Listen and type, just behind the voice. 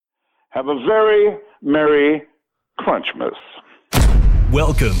Have a very Merry Crunchmas.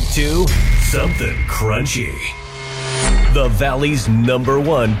 Welcome to Something Crunchy, the Valley's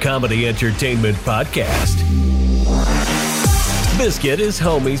 #1 comedy entertainment podcast. Biscuit is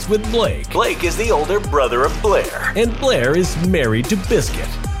homies with Blake. Blake is the older brother of Blair, and Blair is married to Biscuit.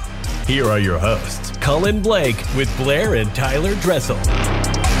 Here are your hosts, Cullen Blake with Blair and Tyler Dressel.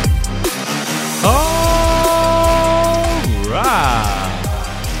 All right.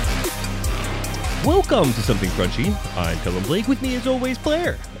 Welcome to Something Crunchy. I'm Cullen Blake. With me, as always,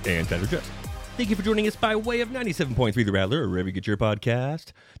 Blair and Tyler Dressel. Thank you for joining us by way of 97.3 The Rattler, or wherever you get your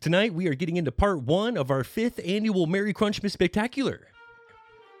podcast. Tonight, we are getting into part 1 of our 5th annual Merry Crunchmas Spectacular.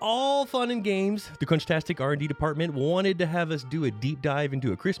 All fun and games. The Crunchtastic R&D department wanted to have us do a deep dive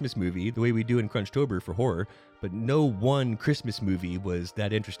into a Christmas movie, the way we do in Crunchtober for horror, but no one Christmas movie was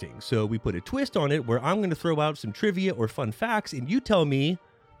that interesting. So we put a twist on it where I'm going to throw out some trivia or fun facts, and you tell me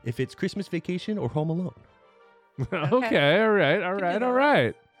if it's Christmas Vacation or Home Alone. Okay, all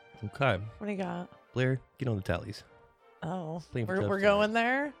right. Okay. What do you got? Blair, get on the tallies. Oh, Playing for we're Chubbs going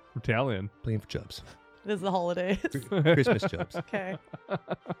there? Italian. Playing for Chubbs. It is the holidays. Christmas Chubbs. Okay.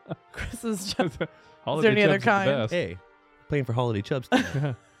 Christmas Chubbs. Holiday any other Chubbs are the kind? best. Hey, playing for Holiday Chubbs.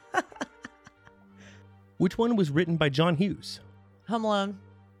 Which one was written by John Hughes? Home Alone.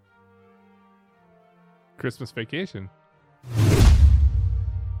 Christmas Vacation.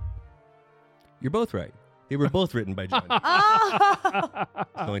 You're both right. They were both written by John Hughes. Oh!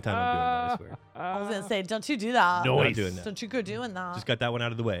 It's the only time I'm doing that, I swear. I was going to say, don't you do that. No, I'm doing that. Don't you go doing that. Just got that one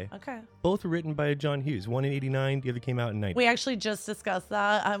out of the way. Okay. Both were written by John Hughes. One in 89, the other came out in 90. We actually just discussed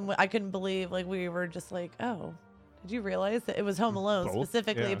that. I couldn't believe, we were just like, oh, did you realize that it was Home Alone Both?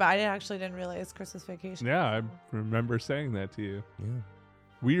 specifically, Yeah. but I actually didn't realize Christmas Vacation. Yeah, I remember saying that to you. Yeah.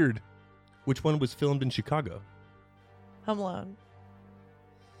 Weird. Which one was filmed in Chicago? Home Alone.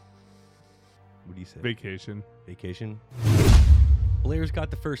 What do you say? Vacation. Vacation. Blair's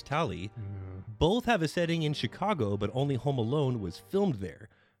got the first tally. Both have a setting in Chicago, but only Home Alone was filmed there.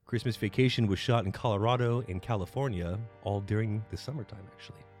 Christmas Vacation was shot in Colorado and California, all during the summertime,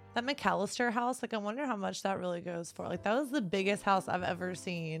 actually. That McAllister house, I wonder how much that really goes for. That was the biggest house I've ever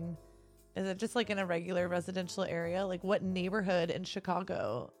seen. Is it just in a regular residential area? What neighborhood in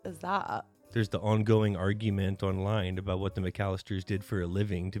Chicago is that? There's the ongoing argument online about what the McAllisters did for a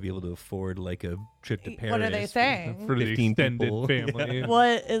living to be able to afford a trip to Paris. What are they saying? For the 15 extended people. family.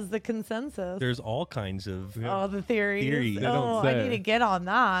 What is the consensus? There's all kinds of... Oh, the theories. Theories. They Oh, don't I say. need to get on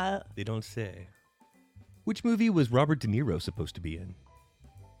that. They don't say. Which movie was Robert De Niro supposed to be in?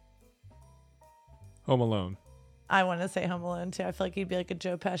 Home Alone. I want to say Home Alone too. I feel like he'd be a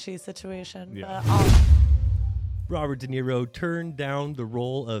Joe Pesci situation. Yeah. But Robert De Niro turned down the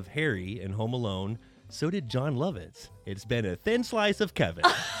role of Harry in Home Alone. So did John Lovitz. It's been a thin slice of Kevin.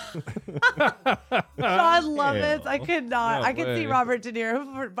 John Lovitz. I Hell. could not. No I could see way. Robert De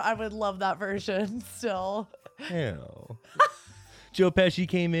Niro, but I would love that version still. Hell. Joe Pesci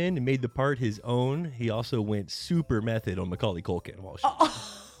came in and made the part his own. He also went super method on Macaulay Culkin while shooting.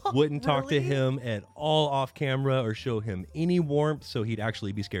 Wouldn't talk to Really? him at all off camera or show him any warmth, so he'd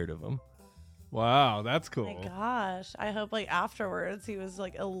actually be scared of him. Wow, that's cool. My gosh. I hope afterwards he was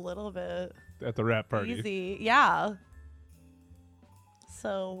a little bit At the rap party. easy. Yeah.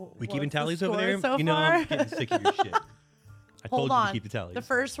 So We keeping what's the tallies over score there? So you know, far? I'm getting sick of your shit. I Hold told you on. to keep the tallies. The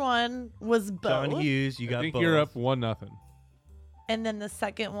first one was both. John Hughes, you got I think both. you're up 1-0. And then the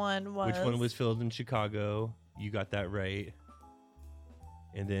second one was. Which one was filmed in Chicago? You got that right.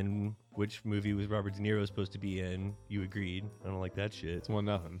 And then which movie was Robert De Niro supposed to be in? You agreed. I don't like that shit. It's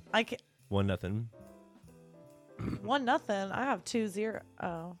 1-0. I can, 1-0. 1-0. I have 2-0.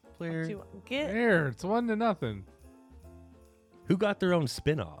 Oh. Blair. Get. There, it's 1-0. Who got their own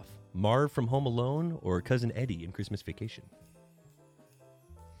spin-off? Marv from Home Alone or Cousin Eddie in Christmas Vacation?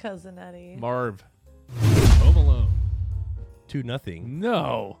 Cousin Eddie. Marv. Home Alone. 2-0.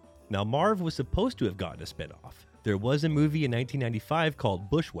 No. Now, Marv was supposed to have gotten a spin-off. There was a movie in 1995 called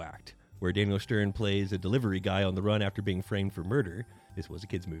Bushwhacked, where Daniel Stern plays a delivery guy on the run after being framed for murder. This was a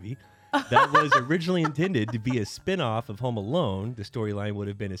kid's movie. That was originally intended to be a spin-off of Home Alone. The storyline would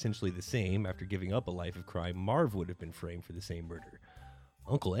have been essentially the same. After giving up a life of crime, Marv would have been framed for the same murder.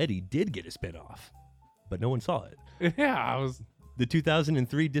 Uncle Eddie did get a spin-off, but no one saw it. Yeah, I was... The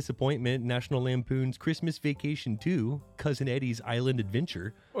 2003 disappointment, National Lampoon's Christmas Vacation 2, Cousin Eddie's Island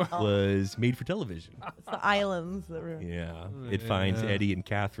Adventure, was made for television. It's the islands that were. Yeah. It finds Eddie and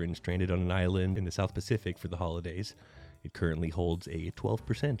Catherine stranded on an island in the South Pacific for the holidays. It currently holds a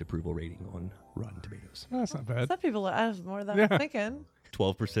 12% approval rating on Rotten Tomatoes. That's not bad. Some people have more than I'm thinking.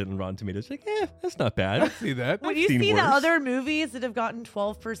 12% on Rotten Tomatoes. Like, that's not bad. I see that. When I've you seen see the worse. other movies that have gotten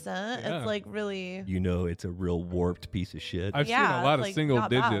 12%, Yeah. it's like really. You know it's a real warped piece of shit. I've seen Yeah, a lot it's, of like, single not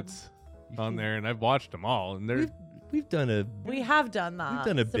bad. digits on there, and I've watched them all, and they're We've done a We have done that.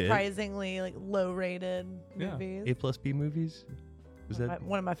 done a bit. Surprisingly, like low-rated Yeah. movies. A+B movies. Was that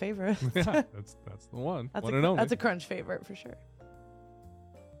One of my favorites. yeah, that's the one. That's One a, and only. that's a crunch favorite for sure.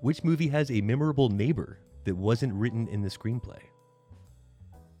 which movie has a memorable neighbor that wasn't written in the screenplay?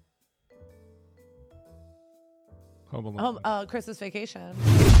 Home Alone. Christmas Vacation.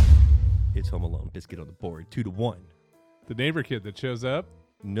 It's Home Alone. Biscuit on the board. 2-1. The neighbor kid that shows up.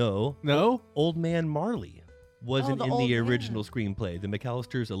 No. No. Old Man Marley wasn't the in old the man. original screenplay. The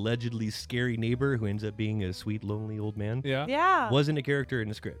McAllisters' allegedly scary neighbor who ends up being a sweet, lonely old man Yeah. Yeah. wasn't a character in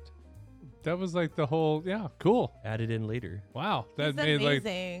the script. That was like the whole. Yeah. Cool. Added in later. Wow. That He's made like.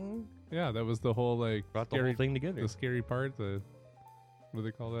 amazing. Yeah. That was the whole like Brought the scary whole thing together. The scary part. The what do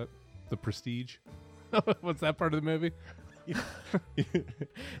they call that? The prestige. What's that part of the movie?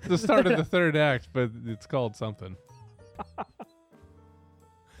 The start of the third act, but it's called something. All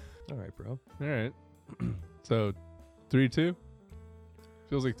right, bro. All right. So, 3-2.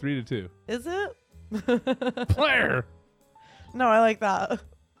 Feels like 3-2. Is it? Blair No, I like that.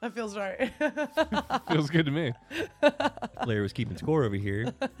 That feels right. feels good to me. Blair was keeping score over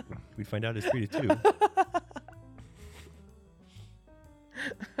here. We'd find out it's 3-2.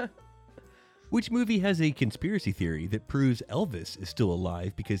 Which movie has a conspiracy theory that proves Elvis is still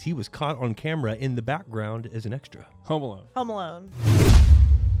alive because he was caught on camera in the background as an extra? Home Alone. Home Alone.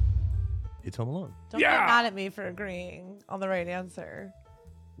 It's Home Alone. Don't Yeah. get mad at me for agreeing on the right answer.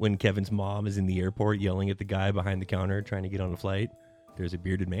 When Kevin's mom is in the airport yelling at the guy behind the counter trying to get on a flight, there's a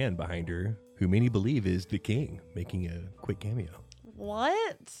bearded man behind her who many believe is the king, making a quick cameo.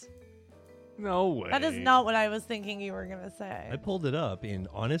 What? No way. That is not what I was thinking you were gonna say. I pulled it up, and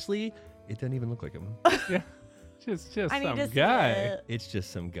honestly, it doesn't even look like him. Yeah. Just I need some to see guy. it. It's just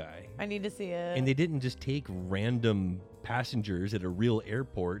some guy. I need to see it. And they didn't just take random passengers at a real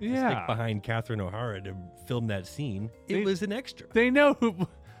airport to Yeah. stick behind Catherine O'Hara to film that scene. It They- was an extra. They know who.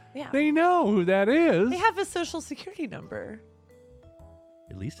 yeah. They know who that is. They have his social security number.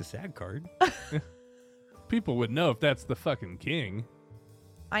 At least a SAG card. People would know if that's the fucking king.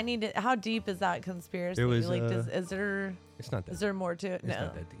 I need to. How deep is that conspiracy? There was, like, is there It's not that. is there more to it? It's No.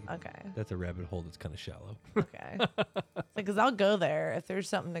 not that deep. Okay. That's a rabbit hole that's kind of shallow. Okay. Because I'll go there if there's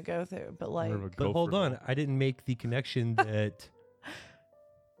something to go through. But like, More of a But hold gopher. on, I didn't make the connection that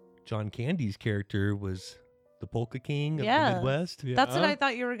John Candy's character was the Polka King of Yes. the Midwest. Yeah. that's what I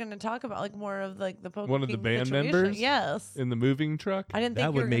thought you were going to talk about. Like more of like the Poker One of the King band situation. members? Yes. In the moving truck. I didn't That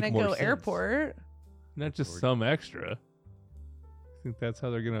think you would were make going to more go sense. airport. Not just Lord. some extra. I think that's how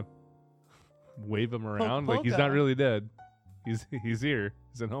they're gonna wave him around. Like he's polka. not really dead. He's here.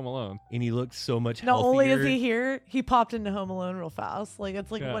 He's at Home Alone. And he looked so much Not only is healthier. he here, he popped into Home Alone real fast. Like it's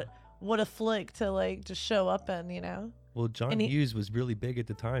like Yeah. what a flick to like just show up in, you know. Well, John And he- Hughes was really big at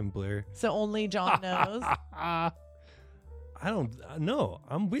the time, Blair. So only John knows. I don't know.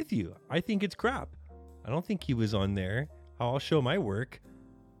 I'm with you. I think it's crap. I don't think he was on there. I'll show my work.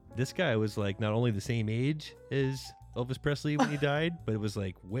 This guy was like not only the same age as Elvis Presley when he died, but it was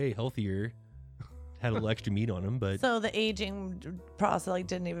like way healthier. Had a little extra meat on him, but So the aging process like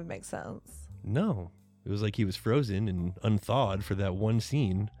didn't even make sense. no. It was like he was frozen and unthawed for that one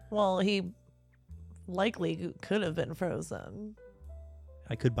scene. Well, he likely could have been frozen.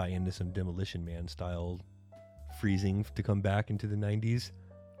 I could buy into some Demolition Man style freezing to come back into the 90s.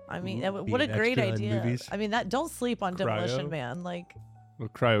 I mean, Be what a an great extra in idea. movies. I mean, that don't sleep on Demolition Cryo? Man. Like Well,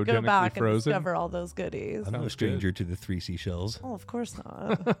 go cryogenically back and frozen. discover all those goodies. I'm no Sounds stranger to the 3 seashells. Oh, of course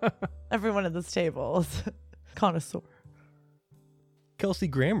not. Everyone at this table is connoisseur. Kelsey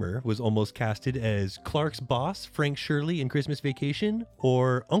Grammer was almost casted as Clark's boss, Frank Shirley, in Christmas Vacation,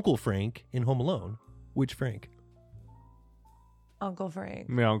 or Uncle Frank in Home Alone. Which Frank? Uncle Frank.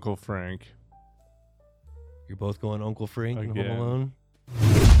 My Uncle Frank. You're both going Uncle Frank in Again. Home Alone?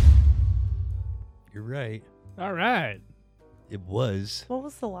 You're right. All right. It was What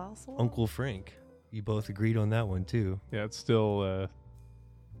was the last one? Uncle Frank. You both agreed on that one, too. Yeah, it's still.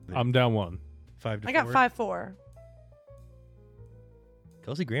 I'm down 1. 5 to I got 4. 5-4.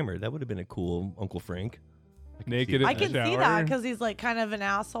 Kelsey Grammer, that would have been a cool Uncle Frank. I can Naked see in I the can see that shower. because he's like kind of an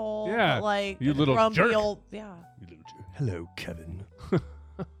asshole. Yeah, But like you a little grumpy jerk. old, yeah. You little jerk. Hello, Kevin.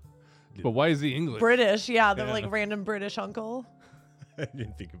 But why is he English? British, yeah, the Yeah. like random British uncle. I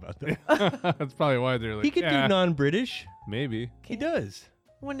didn't think about that. That's probably why they're like. He could yeah, do non-British. maybe. He does.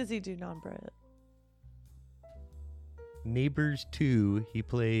 When does he do non-Brit? Neighbors 2, he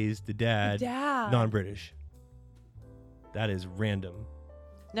plays the dad, Dad. non-British. That is random.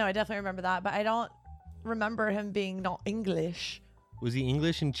 No, I definitely remember that, but I don't remember him being not English. Was he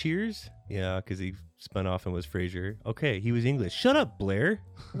English in Cheers? Yeah, because he spun off and was Frasier. Okay, he was English. Shut up, Blair.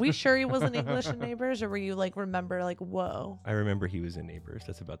 We sure he wasn't English in Neighbors, or were you like remember like whoa? I remember he was in Neighbors.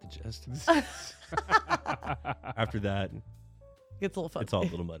 That's about the gist. After that, Gets a little fun. it's all a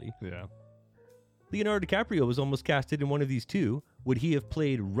little muddy. Yeah. Leonardo DiCaprio was almost casted in one of these two. Would he have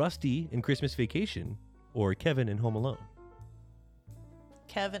played Rusty in Christmas Vacation or Kevin in Home Alone?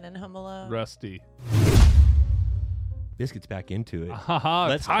 Kevin and Home Alone. Rusty. Biscuit's back into it.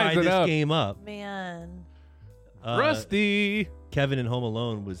 Let's tie this up. game up. Man. Rusty. Kevin in Home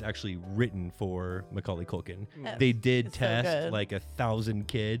Alone was actually written for Macaulay Culkin. Oh, They did it's so test good. like 1,000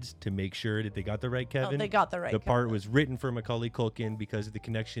 kids to make sure that they got the right Kevin. Oh, they got the right The part Kevin. was written for Macaulay Culkin because of the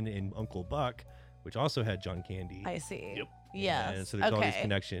connection in Uncle Buck, which also had John Candy. I see. Yep. Yes. And so there's all these okay.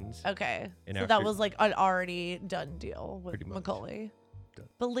 connections. Okay. And So after- that was like an already done deal with Pretty much. Macaulay. Done.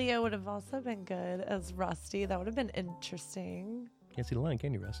 But Leo would have also been good as Rusty. That would have been interesting. Can't see the line,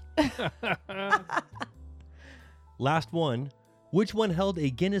 can you, Russ? Last one. Which one held a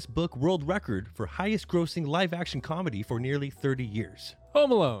Guinness Book World Record for highest grossing live action comedy for nearly 30 years?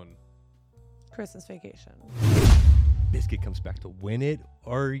 Home Alone. Christmas Vacation. Biscuit comes back to win it.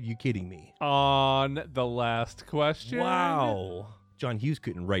 Are you kidding me? On the last question. Wow. John Hughes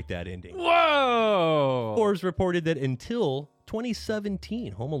couldn't write that ending. Whoa. Forbes reported that until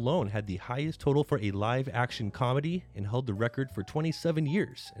 2017, Home Alone had the highest total for a live action comedy and held the record for 27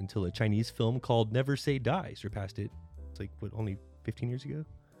 years until a Chinese film called Never Say Die surpassed it. It's like, what, only 15 years ago?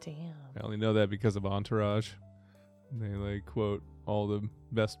 Damn. I only know that because of Entourage. They like quote all the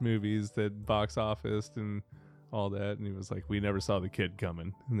best movies that box office and all that, and he was like, "We never saw the kid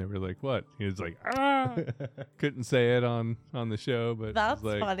coming," and they were like, "What?" He was like, "Ah." Couldn't say it on the show, but it That's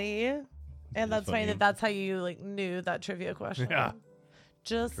was like, funny. And that's funny funny. that that's how you like knew that trivia question. Yeah.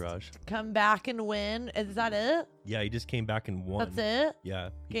 Just Entourage. come back and win. Is that it? Yeah, he just came back and won. That's it? Yeah.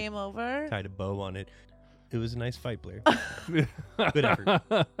 He Game over? tied a bow on it. It was a nice fight, Blair. Good effort.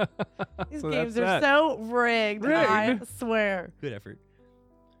 These So games that's are so rigged. I swear. Good effort.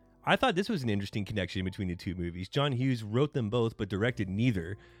 I thought this was an interesting connection between the two movies. John Hughes wrote them both, but directed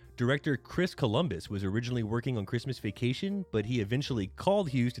neither. Director Chris Columbus was originally working on Christmas Vacation, but he eventually called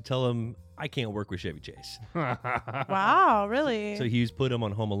Hughes to tell him, I can't work with Chevy Chase. Wow, really? So Hughes put him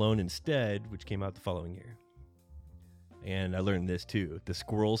on Home Alone instead, which came out the following year. And I learned this too. The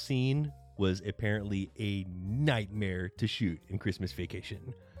squirrel scene was apparently a nightmare to shoot in Christmas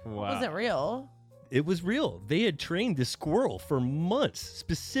Vacation. wow. wasn't real. It was real. They had trained the squirrel for months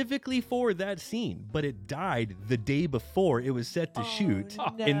specifically for that scene, but it died the day before it was set to shoot.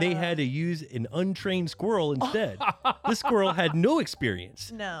 And they had to use an untrained squirrel instead. The squirrel had no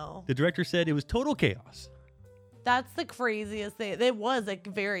experience. No. The director said it was total chaos. That's the craziest thing. It was a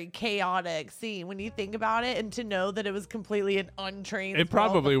very chaotic scene when you think about it, and to know that it was completely an untrained It squirrel.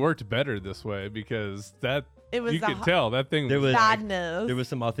 probably worked better this way because that It was you a could hu- tell that thing There was Sadness. there was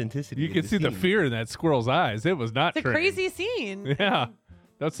some authenticity. you in could see the scene. fear in that squirrel's eyes. It was not It's a trained. crazy scene. Yeah.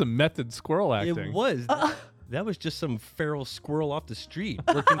 That's some method squirrel acting. It was. That was just some feral squirrel off the street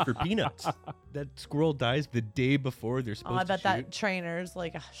working for peanuts. That squirrel dies the day before they're Oh, supposed I bet to that shoot. trainer's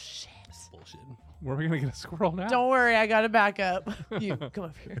like, oh, shit. Bullshit. Where are we gonna get a squirrel now? Don't worry, I got to back up. You come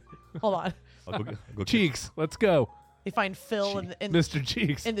over here. Hold on. I'll go Cheeks, let's go. They find Phil in Mr.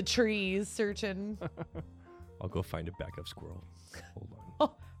 Cheeks. the trees searching. I'll go find a backup squirrel. Hold on.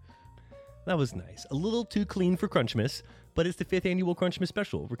 That was nice. A little too clean for Crunchmas, but it's the 5th annual Crunchmas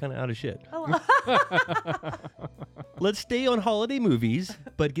special. We're kind of out of shit. Let's stay on holiday movies,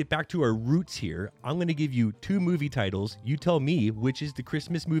 but get back to our roots here. I'm going to give you 2 movie titles. You tell me which is the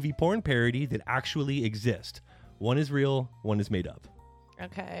Christmas movie porn parody that actually exists. One is real, one is made up.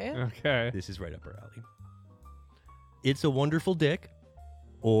 Okay. Okay. This is right up our alley. It's a Wonderful Dick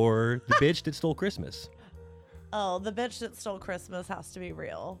or The Bitch That Stole Christmas. Oh, the bitch that stole Christmas has to be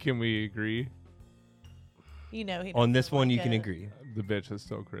real. Can we agree? You know he On this doesn't one, like you can it. agree. The bitch that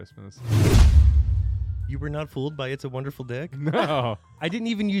stole Christmas. You were not fooled by It's a Wonderful Dick? No. I didn't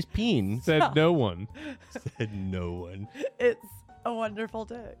even use peen. Said no one. Said no one. It's a wonderful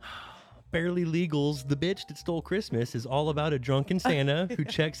dick. Barely Legal's The Bitch That Stole Christmas is all about a drunken Santa who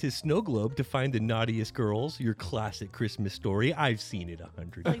checks his snow globe to find the naughtiest girls. Your classic Christmas story. I've seen it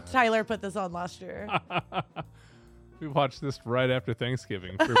 100 Like times. Tyler put this on last year. We watched this right after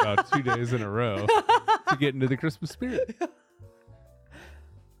Thanksgiving for about 2 days in a row to get into the Christmas spirit.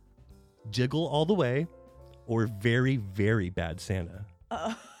 Jiggle All the Way or Very, Very Bad Santa.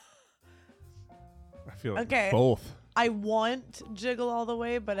 I feel like Okay. both. I want Jiggle All the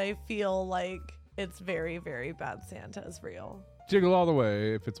Way, but I feel like it's very, very bad Santa is real. Jiggle All the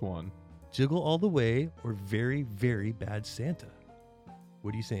Way if it's one. Jiggle All the Way or Very, Very Bad Santa?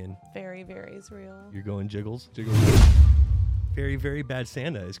 What are you saying? Very, very is real. You're going Jiggles? Jiggle. Very, Very Bad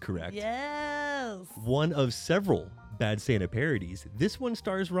Santa is correct. Yes. One of several Bad Santa parodies. This one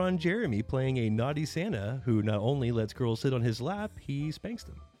stars Ron Jeremy playing a naughty Santa who not only lets girls sit on his lap, he spanks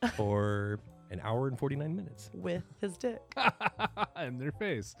them for an hour and 49 minutes. With his dick. In their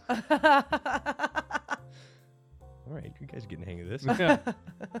face. All right, you guys are getting the hang of this. Yeah.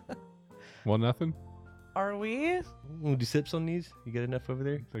 1-0. Are we? We'll do sips on these. You got enough over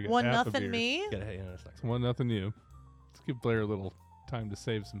there? So I got One half a nothing beer. me. Got yeah, that's not It's 1-0 you. Let's give Blair a little time to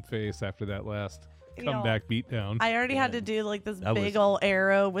save some face after that last You know, comeback beatdown. I already had to do like this That big was- old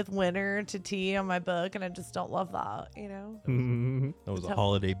arrow with winner to T on my book, and I just don't love that, you know? That was a Tough.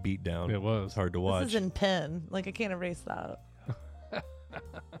 holiday beatdown. It was. It's hard to watch. This is in pen. Like, I can't erase that.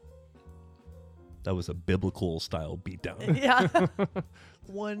 That was a biblical style beatdown. Yeah.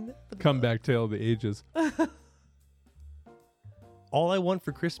 One. Comeback tale of the ages. All I Want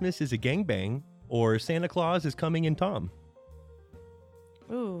for Christmas is a Gangbang or Santa Claus is Coming in Tom.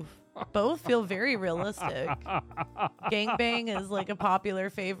 Ooh. Both feel very realistic. Gangbang is like a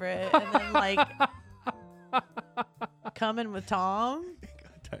popular favorite. And then, like, Coming with Tom.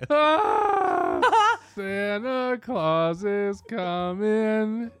 Santa Claus is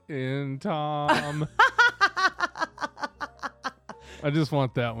coming in Tom. I just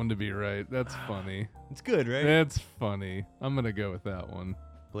want that one to be right. That's funny. It's good, right? That's funny. I'm going to go with that one.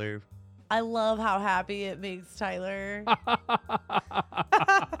 Blair. I love how happy it makes Tyler.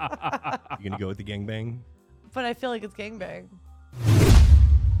 You gonna go with the Gangbang? But I feel like it's Gangbang.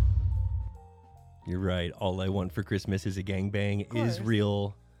 You're right. All I Want for Christmas is a Gangbang is course.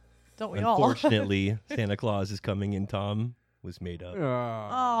 real. Don't we all? Unfortunately, Santa Claus is Coming in Tom was made up.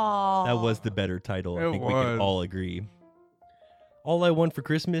 Oh. That was the better title. I It think we can was. all agree. All I Want for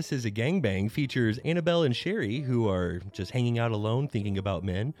Christmas is a Gangbang features Annabelle and Sherry, who are just hanging out alone thinking about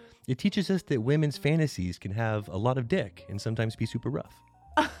men. It teaches us that women's fantasies can have a lot of dick and sometimes be super rough.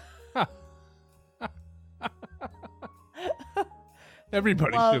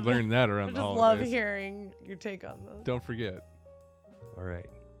 Everybody Love- should learn that I around just the love holidays. hearing your take on this. Don't forget. All right.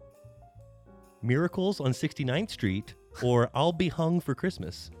 Miracles on 69th Street or I'll Be Hung for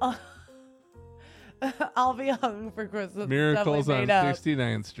Christmas. I'll be hung for Christmas. Miracles on Definitely made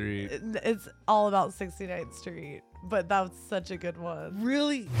up. 69th Street. It's all about 69th Street, but that's such a good one.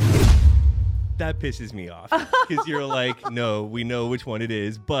 Really? That pisses me off because you're like, no, we know which one it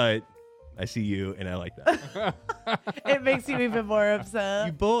is, but I see you and I like that. It makes you even more upset.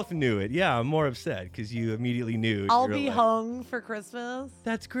 You both knew it. Yeah, I'm more upset because you immediately knew. I'll You're be like, hung for Christmas.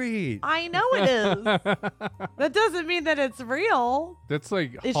 That's great. I know it is. That doesn't mean that it's real. That's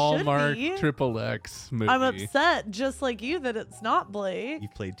like It should Hallmark be. XXX movie. I'm upset, just like you, that it's not Blake.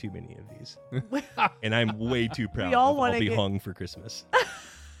 You've played too many of these. And I'm way too proud all of wanna I'll Be get- Hung for Christmas.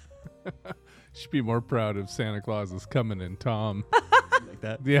 Should be more proud of Santa Claus is coming in Tom. Like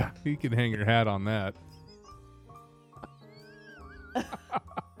that. Yeah, he can hang your hat on that.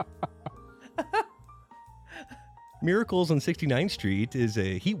 Miracles on 69th Street is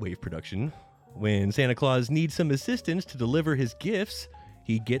a Heatwave production. When Santa Claus needs some assistance to deliver his gifts,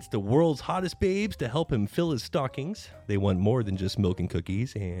 he gets the world's hottest babes to help him fill his stockings. They want more than just milk and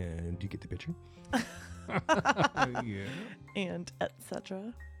cookies, and you get the picture. Yeah. And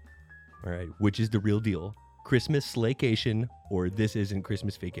etc. All right, which is the real deal? Christmas Slaycation or This Isn't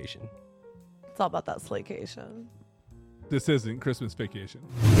Christmas Vacation? It's all about that slaycation. This isn't Christmas Vacation.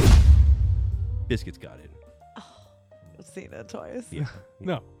 Biscuit's got it. I've seen it twice. Yeah,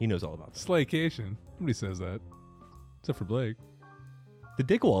 No, he knows all about this. Slaycation. Nobody says that. Except for Blake. The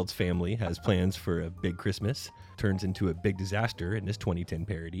Dickwalds family has plans for a big Christmas, turns into a big disaster in this 2010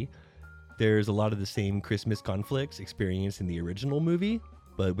 parody. There's a lot of the same Christmas conflicts experienced in the original movie,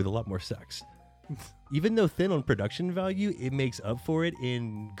 but with a lot more sex. Even though thin on production value, it makes up for it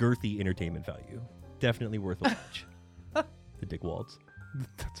in girthy entertainment value. Definitely worth a watch. The Dickwalds.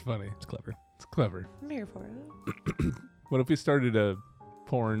 That's funny. It's clever. It's clever. I'm here for it. What if we started a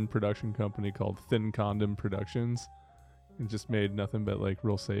porn production company called Thin Condom Productions and just made nothing but like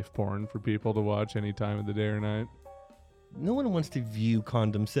real safe porn for people to watch any time of the day or night? No one wants to view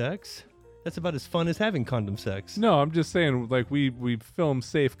condom sex. That's about as fun as having condom sex. No, I'm just saying like we film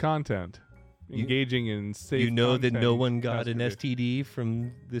safe content. You- Engaging in safe You know that content no one got an conservation. STD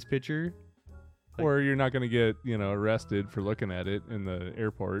from this picture? Or you're not going to get, arrested for looking at it in the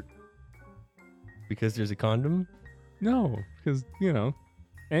airport. Because there's a condom? No, because,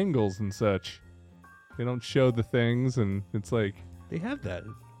 angles and such. They don't show the things, and it's like They have that.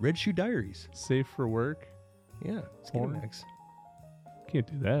 Red Shoe Diaries. safe for work. Yeah, Porn. Skinamax. Can't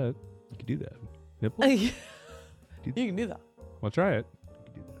do that. You could do that. Nipple? You can do that. I'll try it.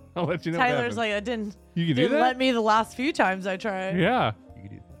 I'll let you know. what Tyler's happens. like, I didn't. You can do Didn't that? let me the last few times I tried. Yeah. You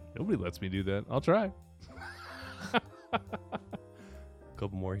could do that. Nobody lets me do that. I'll try. A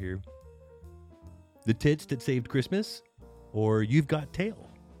couple more here. The Tits That Saved Christmas, or You've Got Tail.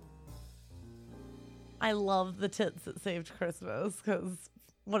 I love the tits that saved Christmas because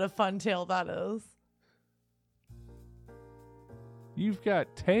what a fun tale that is. You've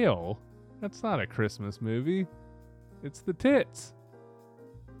Got Tail. That's not a Christmas movie. It's the tits.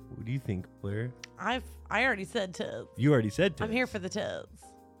 What do you think, Blair? I already said tits. You already said tits. I'm here for the tits.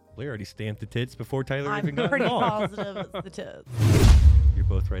 Blair already stamped the tits before Tyler I'm even got pretty involved. positive it's the tits. You're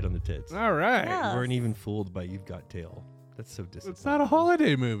both right on the tits. All right. Yeah. You weren't even fooled by You've Got Tail. That's so disappointing. It's not a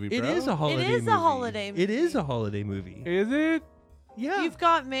holiday movie, bro. It is a holiday movie. It is a holiday It movie. is a holiday movie. Is it? Yeah. You've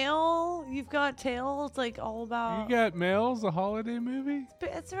got mail. You've got tail. It's like all about. You Got Mail's a holiday movie?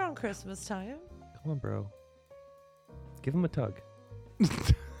 It's around Christmas time. Come on, bro. Give him a tug.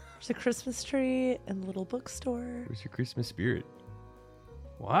 There's a Christmas tree and a little bookstore. Where's your Christmas spirit?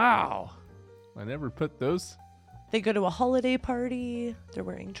 Wow. I never put those. They go to a holiday party. They're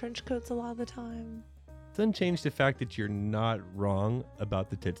wearing trench coats a lot of the time. Doesn't change the fact that you're not wrong about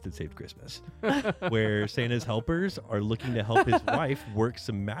the Tits That Saved Christmas, where Santa's helpers are looking to help his wife work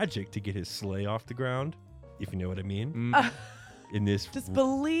some magic to get his sleigh off the ground, if you know what I mean. In this, Just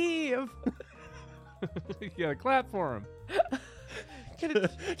believe. You gotta clap for him. Gotta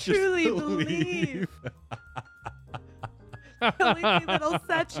Just truly believe. The only thing that'll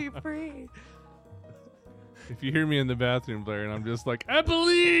set you free. If you hear me in the bathroom, Blair, and I'm just like, I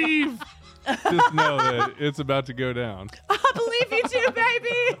believe, just know that it's about to go down. I believe you too,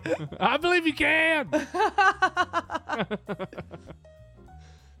 baby. I believe you can.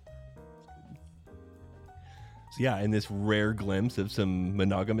 So yeah, in this rare glimpse of some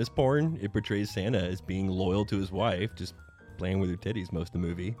monogamous porn, it portrays Santa as being loyal to his wife, just playing with her titties most of the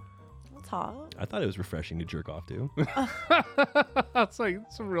movie. That's hot. I thought it was refreshing to jerk off to. It's like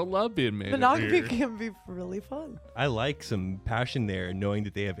some real love being made. Monogamy Up here. can be really fun. I like some passion there, knowing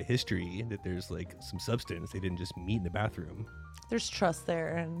that they have a history, that there's like some substance. They didn't just meet in the bathroom. There's trust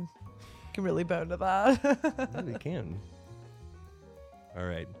there, and you can really bone to that. Yeah, they can. All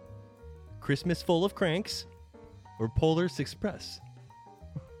right. Christmas Full of Cranks or Polar's Express?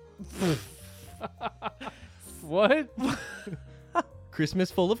 What?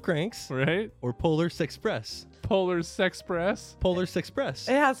 Christmas Full of Cranks Right? or Polar's Express? Polar Sexpress. Polar's Express.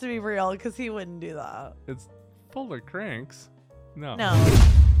 It has to be real because he wouldn't do that. It's Polar Cranks. No. No,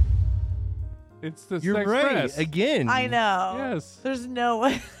 It's the You're Sexpress. right. Again. I know. Yes. There's no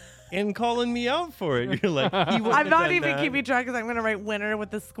way. And calling me out for it. You're like, he wouldn't I'm have not done even that. keeping track because I'm going to write winner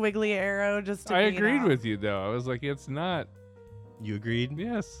with the squiggly arrow just to I beat agreed out. with you, though. I was like, it's not. You agreed?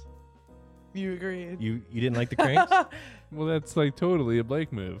 Yes. You agreed. You didn't like the cranks? Well, that's like totally a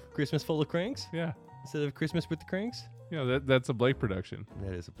Blake move. Christmas Full of Cranks? Yeah. Instead of Christmas with the Cranks? Yeah, that's a Blake production.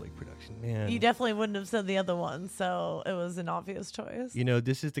 That is a Blake production, man. You definitely wouldn't have said the other one, so it was an obvious choice. You know,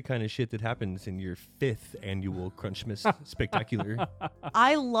 this is the kind of shit that happens in your 5th annual Crunchmas Spectacular.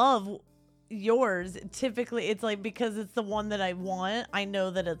 I love yours. Typically, it's like because it's the one that I want. I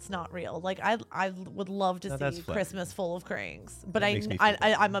know that it's not real. Like I would love to Now that's see flattering. Christmas Full of Cranks, but That makes me feel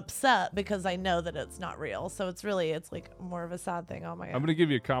better. I'm upset because I know that it's not real. So it's like more of a sad thing on my I'm end. going to give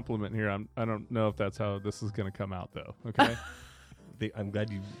you a compliment here. I don't know if that's how this is going to come out, though. Okay? I'm glad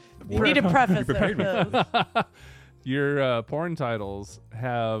you... You need to preface prepared me for it. Your porn titles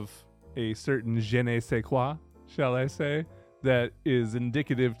have a certain je ne sais quoi, shall I say, that is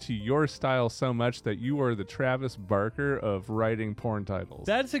indicative to your style so much that you are the Travis Barker of writing porn titles.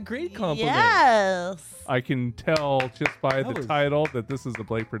 That's a great compliment. Yes. I can tell just by That the was- title that this is a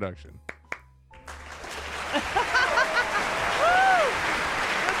Blake production.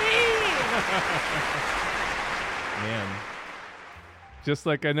 Man. Just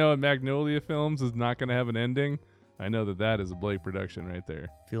like I know a Magnolia Films is not going to have an ending, I know that that is a Blake production right there.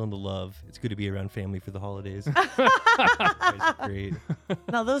 Feeling the love. It's good to be around family for the holidays. You guys are great.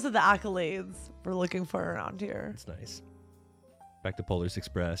 Now those are the accolades we're looking for around here. It's nice. Back to Polar's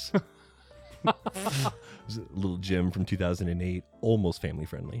Express. It was a little gym from 2008. Almost family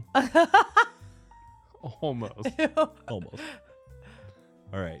friendly. Almost. Almost.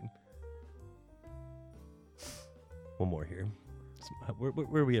 All right. One more here.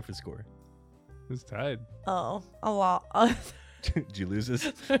 Where are we at for the score? It's tied. Oh, a lot. Did you lose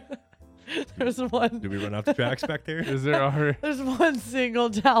this? There's one. Did we run off the tracks back there? Is there already? There's one single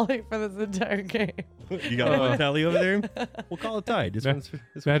tally for this entire game. You got one tally over there? We'll call it tied. This one's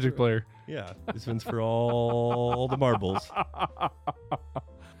this Magic one's player. Yeah, this one's for all the marbles.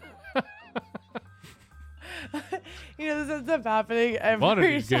 This ends up happening Wanna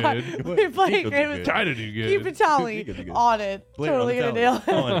every do time good. we play a Think game. of With good. Try to do good. Keep a tally Think of good. on it. Blair, Totally on gonna the nail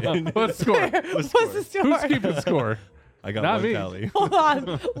tally. it. On it. What score? What's the score? Who's keeping score? I got Not one me. tally. Hold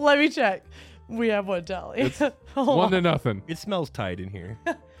on. Let me check. We have one tally. Hold 1-0. It smells tied in here.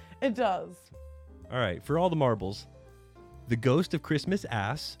 It does. All right, for all the marbles, the Ghost of Christmas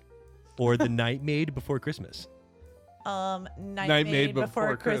Ass or the Night Maid Before Christmas? Night Made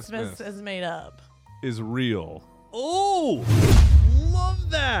Before Christmas is made up. Is real. Oh, love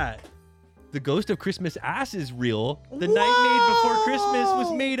that. The Ghost of Christmas Ass is real. The Night Maid Before Christmas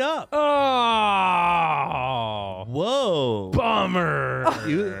was made up. Oh, Whoa. bummer.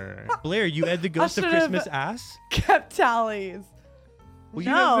 Blair, you had the Ghost of should've- Christmas Ass? Kept tallies. Well, you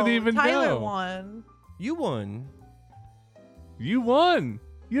no, doesn't even Tyler know. won. You won. You won.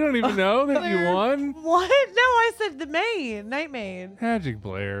 You don't even know that you won. What? No, I said the maid. Night Maid. Magic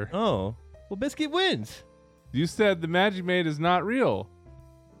Blair. Oh, well, Biscuit wins. You said the Magic Maid is not real.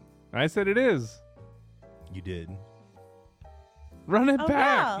 I said it is. You did. Run it Oh,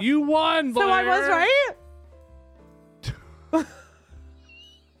 back. yeah. You won, Blair. So I was right?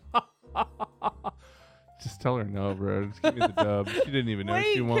 Just tell her no, bro. Just give me the dub. She didn't even know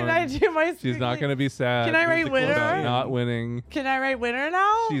Wait, she won. can I do my She's not squiggly- going to be sad. Can I write winner? about not winning. Can I write winner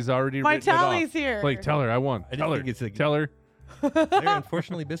now? She's already My written it tally's off. here. Like, tell her I won. I Tell didn't her. think it's like- Tell her. Blair,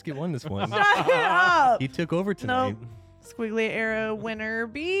 unfortunately, Biscuit won this one. Shut it up. He took over tonight. Nope. Squiggly arrow winner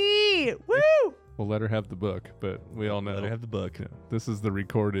B. Woo! We'll let her have the book, but we all know. Let her have the book. Yeah, this is the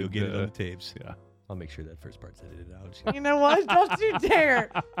recorded. You'll get it on the tapes. Yeah. I'll make sure that first part's edited out. You know what? Don't you dare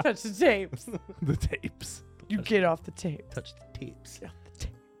touch the tapes. The tapes. You get off the tape. Touch the tapes. Get off the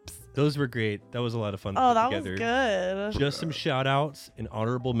tapes. Those were great. That was a lot of fun. to Oh, put that together. was good. Just some shout outs and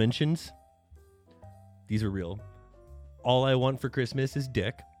honorable mentions. These are real. All I Want for Christmas is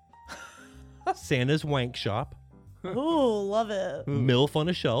Dick. Santa's Wank Shop. Ooh, love it. MILF on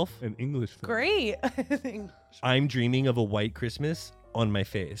a Shelf. An English film. Great. I'm Dreaming of a White Christmas on My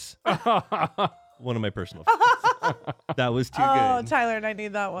Face. One of my personal favorites. That was too Oh, good. Tyler and I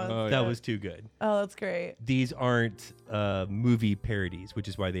need that one. Oh, That yeah. was too good. Oh, that's great. These aren't movie parodies, which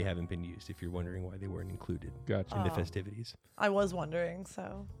is why they haven't been used, if you're wondering why they weren't included Gotcha. in the Oh. festivities. I was wondering,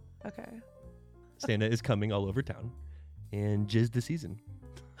 so okay. Santa is coming all over town. And Jizz the Season.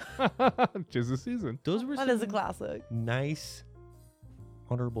 Just the season. Those were That some is a classic. nice,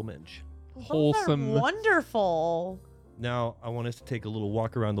 honorable mention. Those are Wholesome. wonderful. Now, I want us to take a little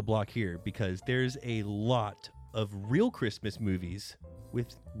walk around the block here because there's a lot of real Christmas movies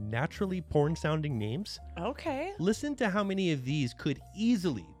with naturally porn-sounding names. Okay. Listen to how many of these could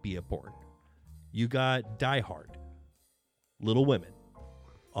easily be a porn. You got Die Hard, Little Women,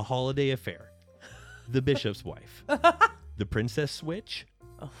 A Holiday Affair, The Bishop's Wife, The Princess Switch,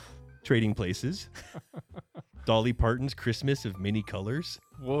 Trading Places, Dolly Parton's Christmas of Many Colors,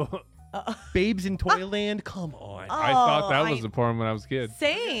 Whoa. Babes in Toyland. Come on. I thought that Oh, was a porn when I was a kid.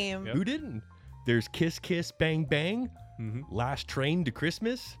 Same. Yep. Who didn't? There's Kiss Kiss Bang Bang, Mhm. Last Train to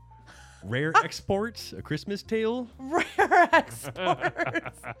Christmas, Rare Exports, A Christmas Tale, Rare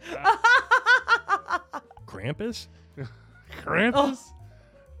exports. Krampus, Krampus?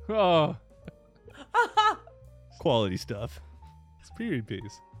 Oh, quality stuff. it's period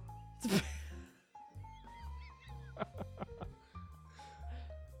piece.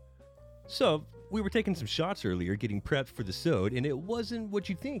 So, we were taking some shots earlier, getting prepped for the sode, and it wasn't what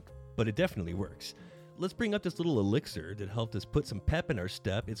you think, but it definitely works. Let's bring up this little elixir that helped us put some pep in our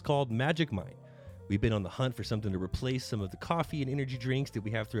step. It's called Magic Mind. We've been on the hunt for something to replace some of the coffee and energy drinks that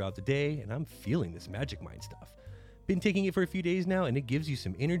we have throughout the day, and I'm feeling this Magic Mind stuff. Been taking it for a few days now, and it gives you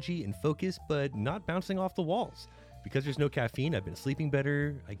some energy and focus, but not bouncing off the walls. Because there's no caffeine, I've been sleeping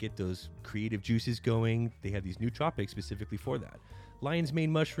better. I get those creative juices going. They have these nootropics specifically for that. Lion's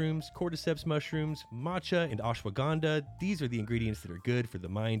mane mushrooms, cordyceps mushrooms, matcha, and ashwagandha. These are the ingredients that are good for the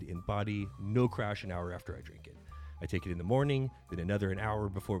mind and body. No crash an hour after I drink it. I take it in the morning, then another an hour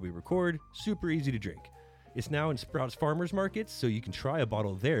before we record. Super easy to drink. It's now in Sprouts Farmers Markets, so you can try a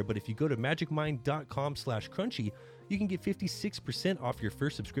bottle there. But if you go to magicmind.com/crunchy, you can get 56% off your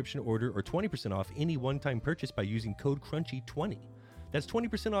first subscription order or 20% off any one-time purchase by using code CRUNCHY20. That's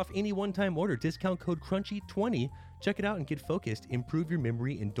 20% off any one-time order. Discount code CRUNCHY20. Check it out and get focused, improve your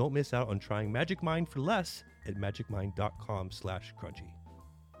memory, and don't miss out on trying Magic Mind for less at magicmind.com/crunchy.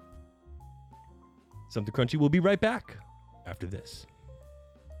 Something Crunchy will be right back after this.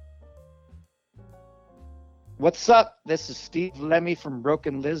 What's up? This is Steve Lemmy from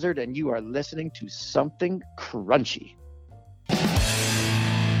Broken Lizard, and you are listening to Something Crunchy.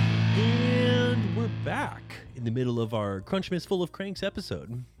 And we're back in the middle of our Crunchmas Full of Cranks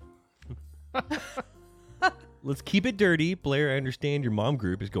episode. Let's keep it dirty. Blair, I understand your mom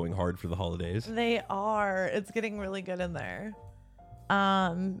group is going hard for the holidays. They are. It's getting really good in there.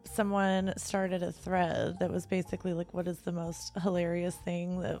 Someone started a thread that was basically like, what is the most hilarious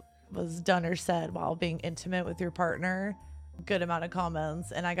thing that was done or said while being intimate with your partner? Good amount of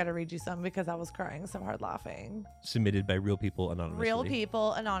comments, and I got to read you some because I was crying so hard laughing. Submitted by real people anonymously. Real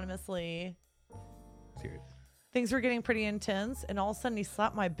people anonymously. Serious. Things were getting pretty intense, and all of a sudden he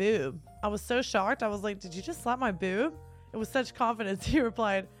slapped my boob. I was so shocked. I was like, did you just slap my boob? It was such confidence. He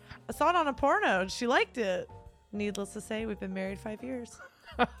replied, I saw it on a porno and she liked it. Needless to say, we've been married 5 years.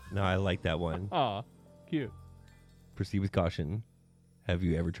 No, I like that one. Aw, cute. Proceed with caution. Have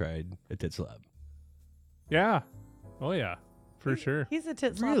you ever tried a tit slap? Yeah. Oh, yeah. For sure. He's a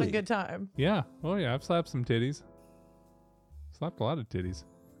tit slap Really? and good time. Yeah. Oh, yeah. I've slapped some titties. Slapped a lot of titties.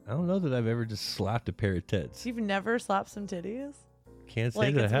 I don't know that I've ever just slapped a pair of tits. You've never slapped some titties? Can't say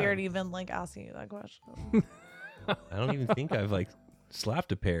Like, that it's I have. weird even like asking you that question. I don't even think I've like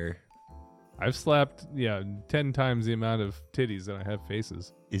slapped a pair. I've slapped, 10 times the amount of titties that I have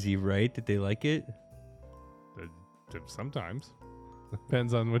faces. Is he right that they like it? Sometimes.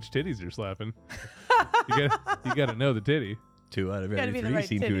 Depends on which titties you're slapping. you gotta know the titty. 2 out of Gotta every be the 3 right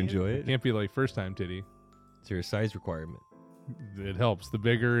seem to titties. enjoy It it. can't be like first time titty. Is there a size requirement? It helps. The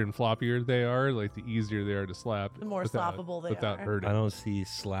bigger and floppier they are, like the easier they are to slap. The more slappable they without are. hurting. I don't see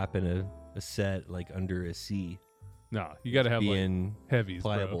slapping a set like under a C No, you gotta have like being heavies,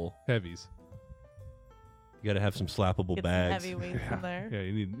 pliable. bro. Heavies. You got to have some slappable Get bags. some heavyweights in there. Yeah,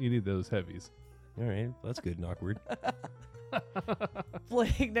 you need those heavies. All right, that's good and awkward.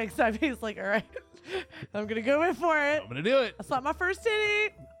 Blake, next time he's like, all right, I'm going to go in for it. I'm gonna do it. I slapped my first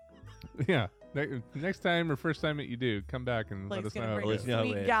titty. Yeah. Next time or first time that you do, come back and Blake's let us know going how to it bring goes. a No,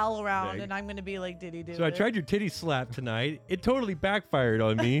 sweet wait. gal around, Yeah. and I'm going to be like, did he do So I it? tried your titty slap tonight. It totally backfired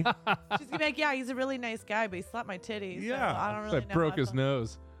on me. She's going to be like, yeah, he's a really nice guy, but he slapped my titties. Yeah. So I don't really I know. broke how I his feel.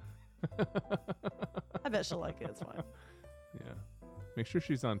 nose. I bet she'll like it. It's fine. Yeah. Make sure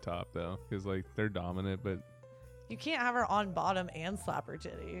she's on top though, because like they're dominant, but You can't have her on bottom and slap her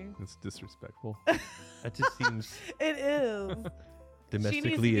titty. it's disrespectful. That just seems It is. She needs to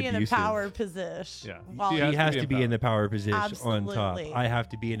domestically be in a abusive. power position. Yeah. While She He has to to be be in in the power position on top. Absolutely. I have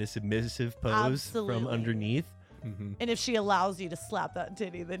to be in a submissive pose from Absolutely. underneath. Hmm. And if she allows you to slap that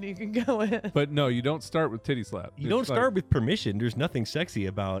titty, then you can go in. But no, you don't start with titty slap. You It's don't like, start with permission. There's nothing sexy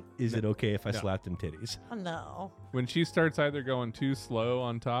about, is it okay if I No. slap them titties? Oh, no. when she starts either going too slow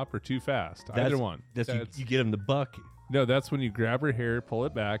on top or too fast. Either one. That's, you get them the buck. No, that's when you grab her hair, pull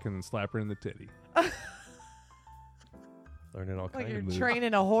it back, and then slap her in the titty. Learning all Like kinds you're of moves.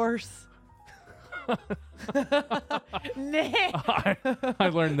 training a horse. Nah. I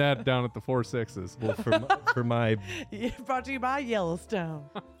learned that down at the 4 Sixes. Well, for my Brought to you by Yellowstone.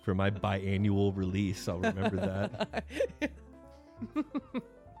 biannual release, I'll remember that.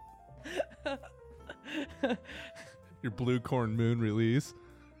 Your blue corn moon release.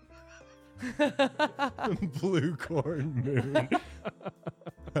 Blue corn moon.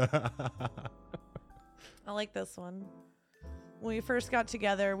 I like this one. When we first got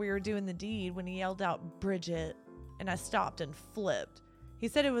together, we were doing the deed when he yelled out, Bridget, and I stopped and flipped. He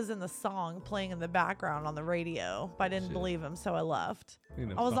said it was in the song playing in the background on the radio, but I didn't Shit. believe him, so I left. You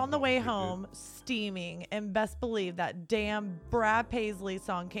know, I was song on the don't way make it. home, steaming, and best believe that damn Brad Paisley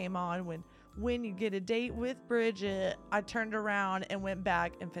song came on when you get a date with Bridget. I turned around and went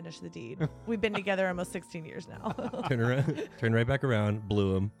back and finished the deed. We've been together almost 16 years now. Turn right back around,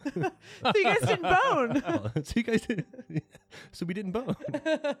 blew him. So you guys didn't bone. So you guys didn't. So we didn't bone.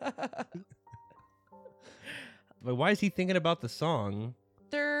 But why is he thinking about the song?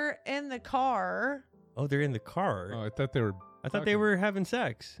 They're in the car. Oh, they're in the car. Oh, I thought they were. I thought they fucking. were having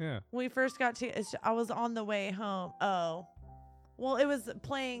sex. Yeah. When we first got to, I was on the way home. Oh, well, it was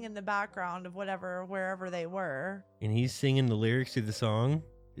playing in the background of wherever they were. And he's singing the lyrics to the song.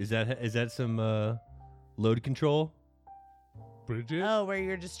 Is that some load control? Bridget. Oh, where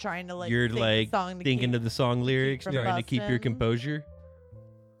you're just trying to You're sing the like song to thinking keep, of the song lyrics, from trying to keep your busting. composure.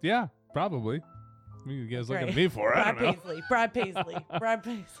 Yeah, probably. I mean, you guys look at Right. me for it. I Brad don't know. Brad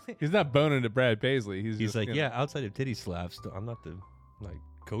Paisley. He's not boning to Brad Paisley. He's just, He's like, you know, yeah, outside of titty slaps, I'm not the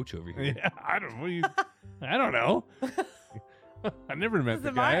coach over here. Yeah, I don't know. I don't know. I never met This the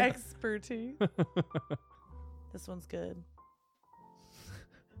is my guy. expertise. This one's good.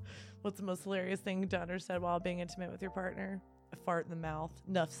 What's the most hilarious thing done or said while being intimate with your partner? A fart in the mouth.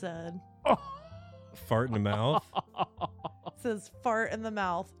 Enough said. Oh. Fart in the mouth. It says fart in the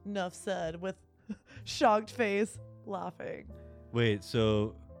mouth, Nuff said, with shocked face, laughing. Wait,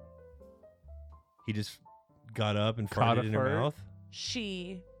 so he just got up and Caught farted a in her fart? mouth?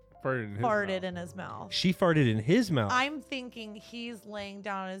 She Farted farted in his mouth. She farted in his mouth. I'm thinking he's laying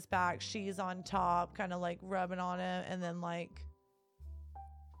down on his back, she's on top, kind of like rubbing on him, and then like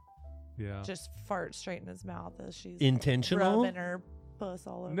Yeah. just fart straight in his mouth as she's Intentional? rubbing her puss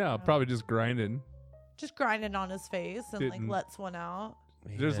all over. No, him. probably just grinding. just grinding on his face and like Didn't- lets one out.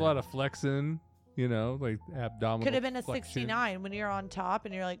 There's a lot of flexing, like abdominal. Could have been a flexion. 69 when you're on top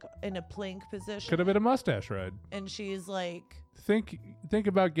and you're like in a plank position. Could have been a mustache ride. And she's like, Think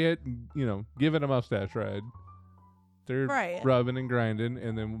about giving a mustache ride. They're Right. rubbing and grinding,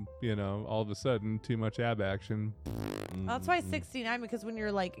 and then all of a sudden, too much ab action. that's why 69, because when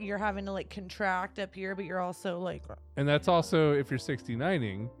you're like, you're having to like contract up here, but you're also like, And that's also if you're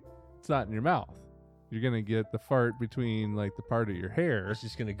 69ing, it's not in your mouth. You're gonna get the fart between like the part of your hair. It's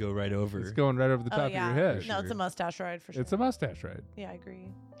just going to go right over. It's going right over the oh top yeah, of your head. no, it's a mustache ride for sure. It's a mustache ride. Yeah, I agree.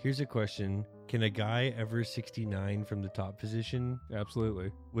 Here's a question. Can a guy ever 69 from the top position Absolutely,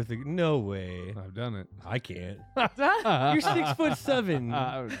 with a... No way. I've done it. I can't. You're You're 6'7".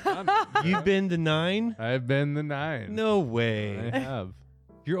 I've done it. You've been the 9? I've been the 9. No way. I have.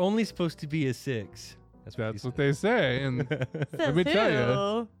 You're only supposed to be a 6. That's what they say, and let Says me tell you,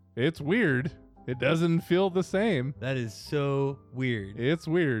 who? it's weird. It doesn't feel the same. That is so weird. It's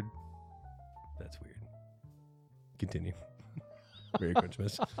weird. That's weird. Continue. Merry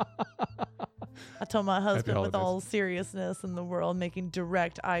Crunchmas. I told my husband with holidays. all seriousness in the world, making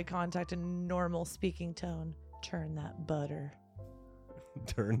direct eye contact and normal speaking tone, turn that butter.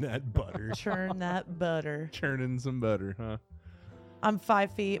 Turn that butter. Turn that butter. Churning some butter, huh? I'm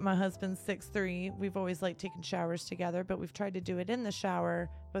 5 feet. My husband's 6'3". We've always liked taking showers together, but we've tried to do it in the shower.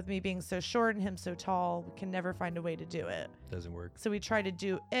 With me being so short and him so tall, we can never find a way to do it. Doesn't work. So we tried to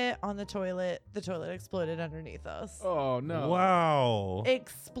do it on the toilet. The toilet exploded underneath us. Oh no! Wow.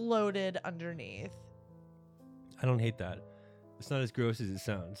 Exploded underneath. I don't hate that. It's not as gross as it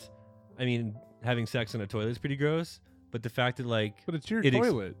sounds. I mean, having sex on a toilet is pretty gross, but the fact that like But it's your it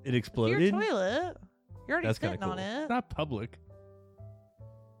toilet. it It's exploded, your toilet. You're already That's kinda sitting on cool. it. It's not public.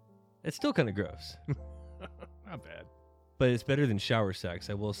 it's still kind of gross. Not bad. But it's better than shower sex,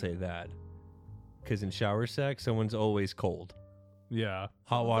 I will say that. Because in shower sex, someone's always cold. Yeah.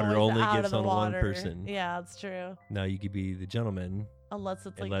 Hot It's water always only out gets of the on water. one person. Yeah, that's true. Now you could be the gentleman Unless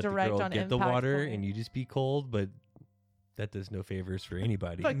it's and like let the direct girl on get the impact water point. and you just be cold, but that does no favors for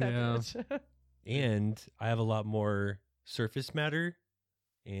anybody. Fuck that Yeah. bitch. And I have a lot more surface matter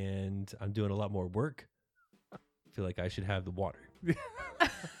and I'm doing a lot more work. I feel like I should have the water.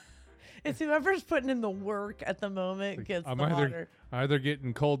 It's whoever's putting in the work at the moment gets I'm the water. either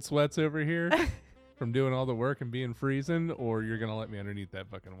getting cold sweats over here from doing all the work and being freezing, or you're gonna let me underneath that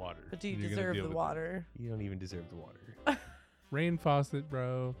fucking water. But do you And you're gonna deserve deal the with it. water? You don't even deserve the water. Rain faucet,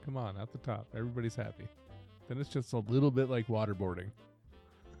 bro. Come on, out the top. Everybody's happy. Then it's just a little bit like waterboarding.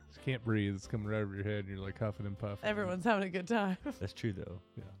 Just can't breathe. It's coming right over your head, and you're like huffing and puffing. Everyone's having a good time. That's true, though.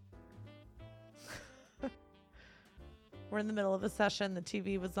 Yeah. We're in the middle of a session. The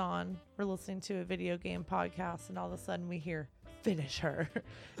TV was on. We're listening to a video game podcast, and all of a sudden we hear "Finish her"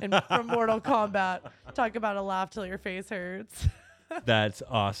 and from Mortal Kombat. Talk about a laugh till your face hurts. That's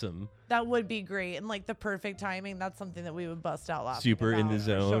awesome. That would be great, and like the perfect timing. That's something that we would bust out laughing. Super in about, the for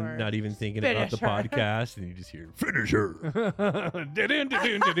zone, sure. not even thinking Finish about the her. podcast, and you just hear "Finish her."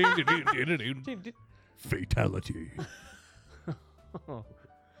 Fatality.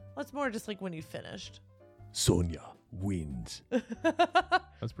 That's more just like when you finished. Sonya wins.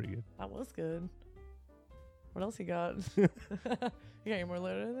 That's pretty good. That was good. What else you got? You got any more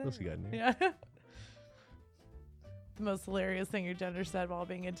loaded in there? What else you got in there? Yeah. The most hilarious thing your gender said while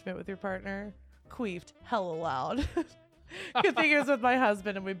being intimate with your partner? Queefed hella loud. Good thing it was with my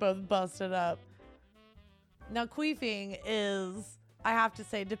husband and we both busted up. Now queefing is, I have to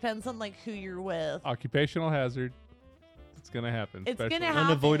say, depends on like who you're with. Occupational hazard. It's gonna happen. It's especially- gonna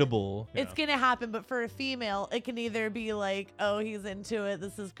happen. Unavoidable. It's gonna happen, but for a female, it can either be like, oh, he's into it,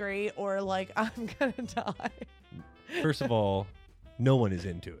 this is great, or like, I'm gonna die. First of all, no one is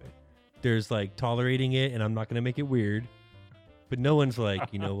into it. There's like tolerating it, and I'm not gonna make it weird. But no one's like,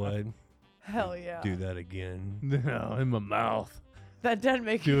 you know what? Hell yeah. Do that again. No, in my mouth. That doesn't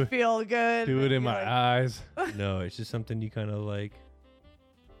make Do you it- feel good. Do it in You're my like, eyes. No, it's just something you kind of like.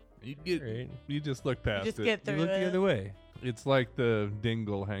 You get. Right. You just look You past just it. get You through look it. the other way. It's like the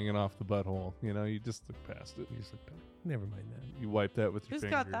dingle hanging off the butthole. You just look past it. You just look back. Never mind that. You wipe that with your Who's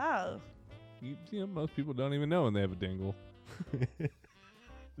finger. got that? Most people don't even know when they have a dingle.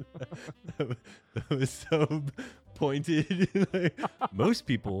 That was so pointed. Like, most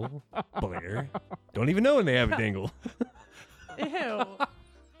people, Blair, don't even know when they have a dingle. Ew.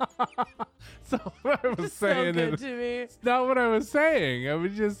 So what I was So saying good is to me. it's not what I was saying. I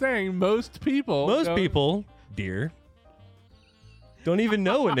was just saying most people. Most don't- people, dear, don't even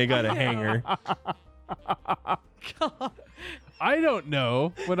know when they got a hanger. God. I don't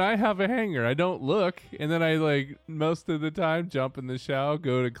know when I have a hanger. I don't look, and then I like most of the time jump in the shower,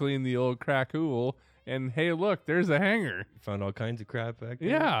 go to clean the old crack hool, and hey, look, there's a hanger. Found all kinds of crap back there.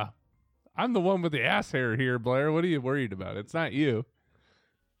 Yeah, I'm the one with the ass hair here, Blair. What are you worried about? It's not you.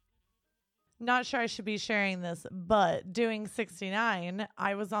 Not sure I should be sharing this, but doing 69,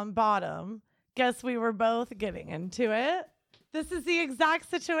 I was on bottom. Guess we were both getting into it. This is the exact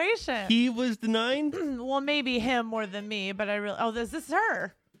situation. He was the 9? Well, maybe him more than me, but I really. Oh, this is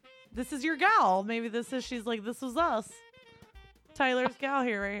her. This is your gal. Maybe this is. She's like, this was us. Tyler's gal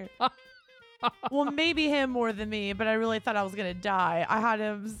here, right here. Well, maybe him more than me, but I really thought I was gonna die. I had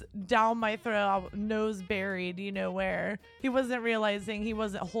him down my throat, nose buried, you know where. He wasn't realizing he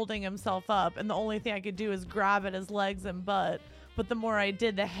wasn't holding himself up, and the only thing I could do is grab at his legs and butt. But the more I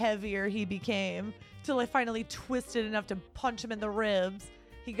did, the heavier he became, till I finally twisted enough to punch him in the ribs.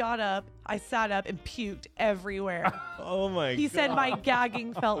 He got up, I sat up, and puked everywhere. Oh my god. He said my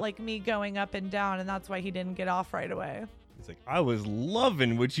gagging felt like me going up and down, and that's why he didn't get off right away. He's like, I was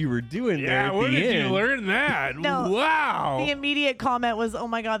loving what you were doing there Yeah, at where the did end. you learn that? No, Wow. The immediate comment was, oh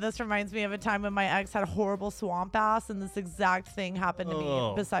my God, this reminds me of a time when my ex had horrible swamp ass, and this exact thing happened to Oh.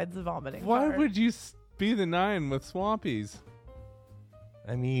 me besides the vomiting. Why part. would you be the 9 with swampies?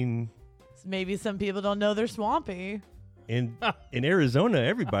 I mean, Maybe some people don't know they're swampy. in Arizona,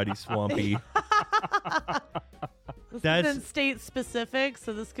 everybody's swampy. This That's- isn't state specific,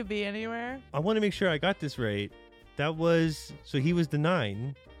 so this could be anywhere. I want to make sure I got this right. That was, so he was the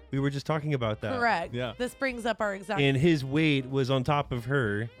 9. We were just talking about that. Correct. Yeah. This brings up our exact. And his weight was on top of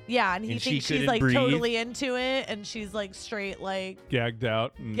her. Yeah, and he and she thinks she's couldn't like breathe. totally into it, and she's like straight like Gagged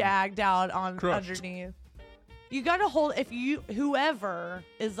out. And gagged out on Crushed. underneath. You got to hold whoever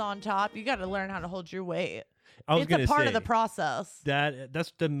is on top, you got to learn how to hold your weight. I was It's gonna a part say of the process.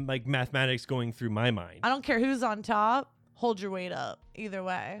 that's the like mathematics going through my mind. I don't care who's on top, hold your weight up either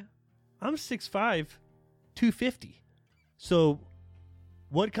way. I'm 6'5", 250. So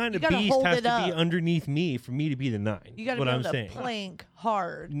what kind You of gotta beast hold has it to be up. underneath me for me to be the 9? You got to what be I'm able to saying. plank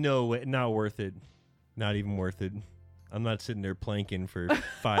hard. No way, not worth it. Not even worth it. I'm not sitting there planking for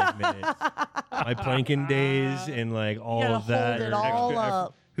 5 minutes. My planking days and like all You gotta of that. hold it are all extra effort.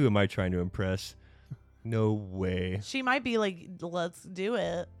 up. Who am I trying to impress? No way. She might be like, let's do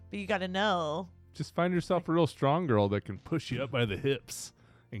it, but you got to know. Just find yourself a real strong girl that can push you up by the hips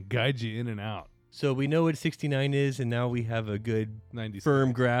and guide you in and out. So we know what 69 is, and now we have a good 96.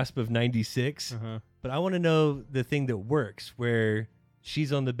 firm grasp of 96. Uh-huh. But I want to know the thing that works, where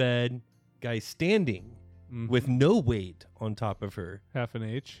she's on the bed, guy's standing Mhm. with no weight on top of her. half an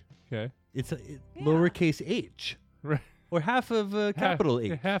H. Okay. It's Yeah. lowercase h, Right. or half of a capital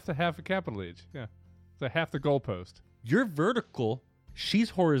H. Half a capital H. Yeah. So half the goalpost. You're vertical,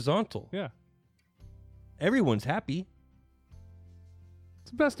 she's horizontal. Yeah. Everyone's happy.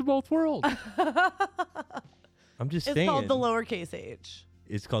 It's the best of both worlds. I'm just It's saying. called the lowercase h.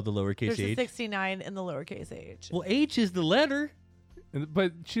 It's called the lowercase There's a h. 69 in the lowercase h. Well, H is the letter.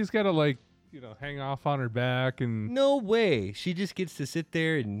 But she's got to like, hang off on her back and No way. She just gets to sit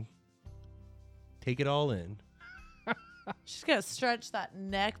there and take it all in. She's got to stretch that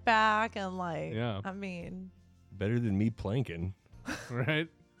neck back and like, Yeah. I mean, Better than me planking. right.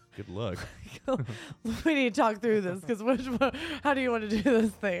 Good luck. we need to talk through this because how do you want to do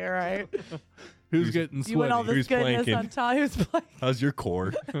this thing, all right? Who's getting You want all sweaty? this Who's goodness planking? on top. Who's playing? How's your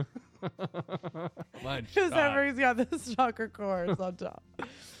core? Mine's Who's shot. ever's got the stronger cores on top.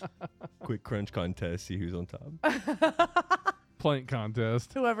 Quick crunch contest. See who's on top. Plank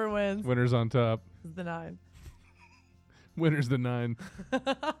contest. Whoever wins Winners on top. is the 9. Winners the 9.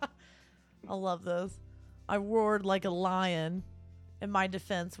 I love this. I roared like a lion. In my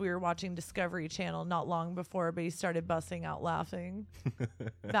defense, we were watching Discovery Channel not long before, but he started busting out laughing.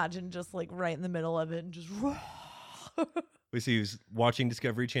 Imagine just like right in the middle of it and just Wait, so he was watching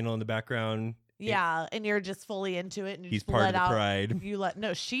Discovery Channel in the background. yeah, and you're just fully into it and you He's just part let of the out. pride. You let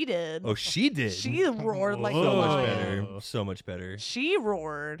no, she did. Oh, she did. She roared like a so much lion. better. So much better. She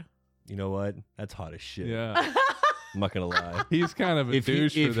roared. You know what? That's hot as shit. Yeah. I'm not gonna lie. He's kind of a If he,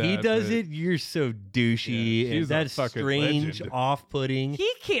 douche if for he that, does but it, you're so douchey. Yeah, and she's a that's fucking strange, legend. off-putting.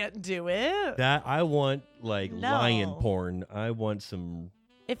 He can't do it. That I want like No. lion porn. I want some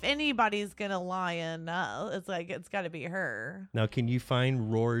if anybody's gonna lion, it's like it's got to be her. Now, can you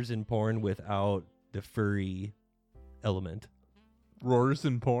find roars in porn without the furry element? Roars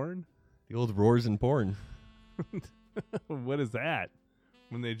in porn? The old roars in porn. What is that?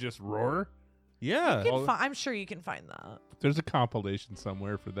 When they just roar? Yeah. I'm sure you can find that. There's a compilation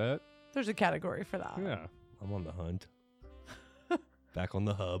somewhere for that. There's a category for that. Yeah. I'm on the hunt. Back on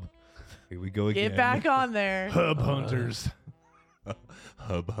the hub. Here we go again. Get back on there. Hub hunters.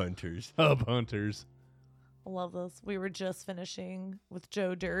 Hub hunters. Hub hunters. I love this. We were just finishing with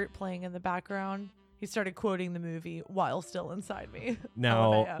Joe Dirt playing in the background. He started quoting the movie while still inside me.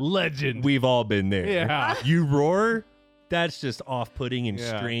 Now, yeah. Legend. we've all been there. Yeah. You roar? That's just off-putting and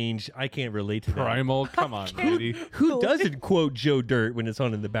Yeah. strange. I can't relate to that. Primal. Come on, lady. Who doesn't quote Joe Dirt when it's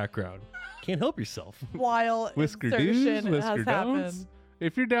on in the background? Can't help yourself. While Whisker insertion do's, whisker has don'ts. happened.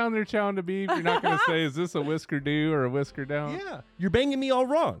 If you're down there chowing to beef, you're not going to say, is this a whisker do or a whisker don't? Yeah. You're banging me all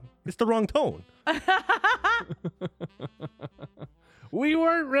wrong. It's the wrong tone. We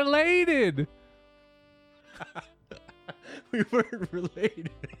weren't related. We weren't related.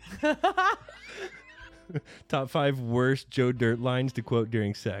 Top 5 worst Joe Dirt lines to quote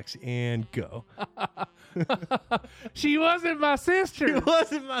during sex. And go. She wasn't my sister. It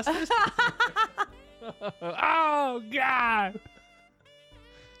wasn't my sister. Oh, God.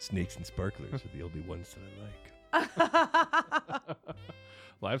 Snakes and sparklers are the only ones that I like.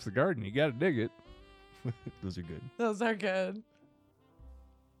 Life's a garden. You got to dig it. Those are good. Those are good.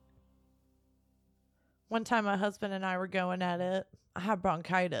 One time my husband and I were going at it. I had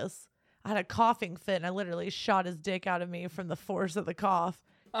bronchitis. I had a coughing fit and I literally shot his dick out of me from the force of the cough.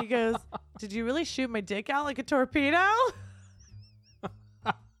 He goes, "Did you really shoot my dick out like a torpedo?"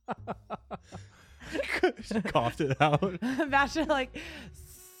 She coughed it out. Imagine like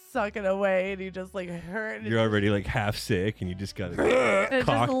sucking away and you just like hurt. You're already like half sick and you just got And a it's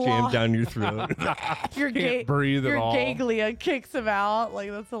cock just jammed lo- down your throat. your Can't breathe at your all. ganglia kicks him out. Like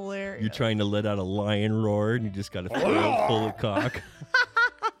that's hilarious. You're trying to let out a lion roar and you just got a throat full of cock.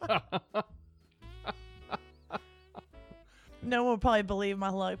 No one will probably believe my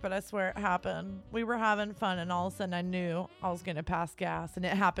luck, but I swear it happened. We were having fun, and all of a sudden I knew I was going to pass gas, and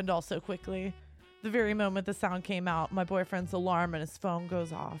it happened all so quickly. The very moment the sound came out, my boyfriend's alarm and his phone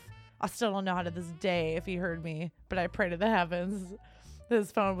goes off. I still don't know how to this day if he heard me, but I pray to the heavens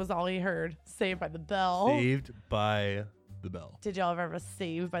his phone was all he heard. Saved by the Bell. Saved by the Bell. Did y'all ever have a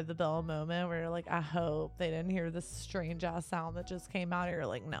Saved by the Bell moment where you're like, I hope they didn't hear this strange ass sound that just came out? Or you're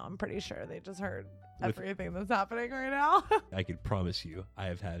like, no, I'm pretty sure they just heard everything that's happening right now. I can promise you, I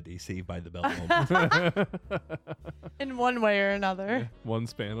have had a Saved by the Bell moment. In one way or another. One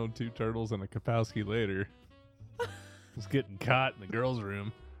Spaniel, 2 turtles, and a Kapowski later. Was getting caught in the girls'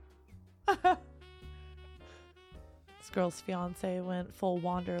 room. This girl's fiance went full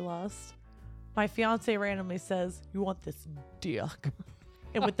wanderlust. My fiance randomly says, "You want this dick?"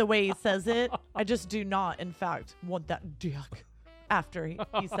 And with the way he says it, I just do not, in fact, want that dick. After he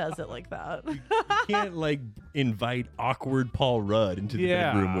says it like that. You can't like invite awkward Paul Rudd into the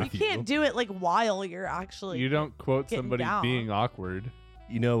Yeah. bedroom You with you. can't do it like while you're actually. You don't quote getting somebody down. being awkward.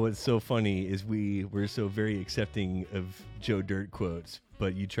 You know what's so funny is we're so very accepting of Joe Dirt quotes,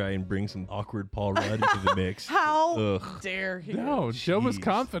 but you try and bring some awkward Paul Rudd into the mix. How Ugh. dare you? No, Joe was Jeez.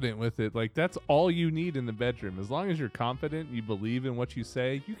 confident with it. Like, that's all you need in the bedroom. As long as you're confident, you believe in what you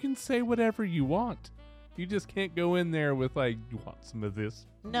say, you can say whatever you want. You just can't go in there with, like, you want some of this?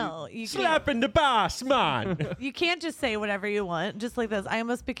 No, you can't. Slapping the boss, man. You can't just say whatever you want. Just like this. I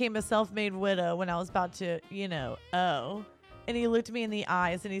almost became a self-made widow when I was about to, And he looked me in the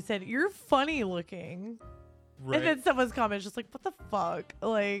eyes and he said, "You're funny looking." And then someone's comment is just like, "What the fuck?"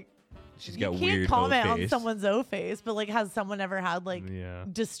 Like, She's you got can't weird comment on O-face. someone's O face, but like, has someone ever had like Yeah.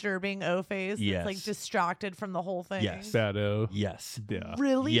 disturbing O face? Yes. That's like distracted from the whole thing. Yes. Shadow. Yes. Yeah.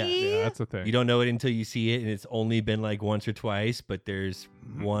 Really? Yeah. Yeah, that's a thing. You don't know it until you see it, and it's only been like once or twice, but there's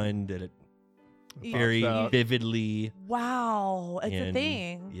one that it You- very Pops out. vividly. Wow, it's a and-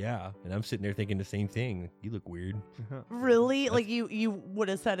 thing. Yeah. And I'm sitting there thinking the same thing. You look weird. Really? Like you would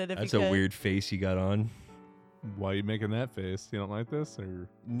have said it if That's you a could. weird face you got on. Why are you making that face? You don't like this? Or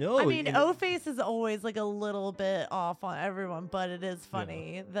No. I mean, it- O face is always like a little bit off on everyone, but it is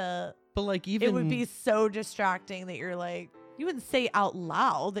funny. but like even It would be so distracting that you're like, you wouldn't say out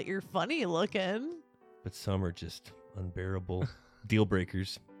loud that you're funny looking. But some are just unbearable deal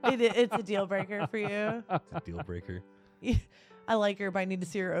breakers. It's a deal breaker for you. It's a deal breaker. I like her, but I need to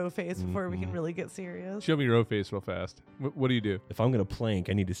see her O face before we can Mhm. really get serious. show me your O face real fast. What do you do? If I'm gonna plank,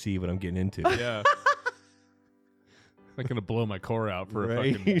 I need to see what I'm getting into. Yeah. I'm not going to blow my core out for a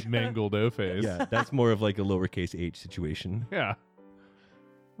Right. fucking mangled O face. Yeah, that's more of like a lowercase h situation. Yeah.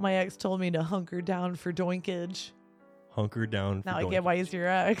 My ex told me to hunker down for doinkage. Hunker down. Now for I get why he's your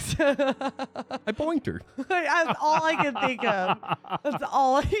ex. I boinked her. That's all I can think of. That's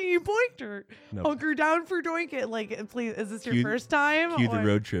all you boinked her. No. Hunker down for doinkage. Like, please, is this your Cue- first time? Cue the or-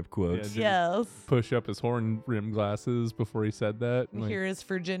 road trip quotes. Yes. Push up his horn rim glasses before he said that. and, like, Here is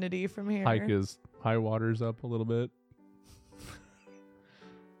virginity from here. hike his high waters up a little bit.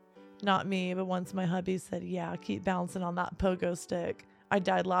 Not me, but once my hubby said, yeah, keep bouncing on that pogo stick, I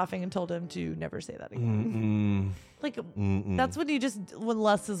died laughing and told him to never say that again. Like, that's when when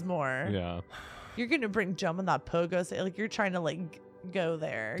less is more. Yeah. You're going to bring jump on that pogo stick. Like, you're trying to, like, go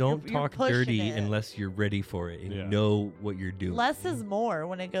there. Don't You're talk pushing dirty it. unless you're ready for it and Yeah. you know what you're doing. Less is more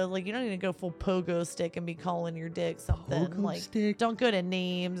when it goes, like, you don't need to go full pogo stick and be calling your dick something. Pogo like, stick? don't go to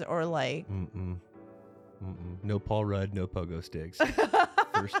names or, like, No Paul Rudd, no pogo sticks.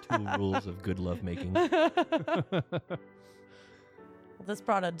 First 2 rules of good lovemaking. this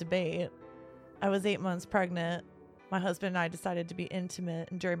brought a debate. I was 8 months pregnant. My husband and I decided to be intimate,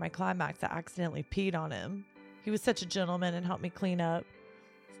 and during my climax, I accidentally peed on him. He was such a gentleman and helped me clean up.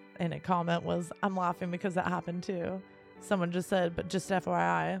 And a comment was, I'm laughing because that happened too. Someone just said, but just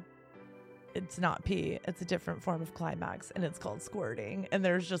FYI, it's not pee. It's a different form of climax, and it's called squirting. And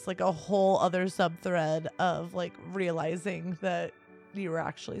there's just like a whole other sub-thread of like realizing that you were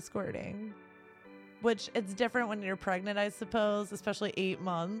actually squirting. Which it's different when you're pregnant, I suppose, especially 8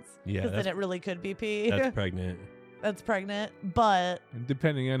 months. Yeah, Because then it really could be pee. That's pregnant. That's pregnant. But And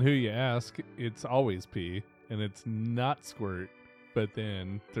depending on who you ask, it's always pee and it's not squirt. But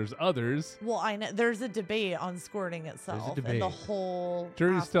then there's others. well, I know there's a debate on squirting itself and the debate. whole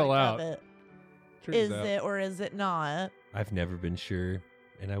Jury's still aspect of out. it. Turns Is out. it or is it not? I've never been sure,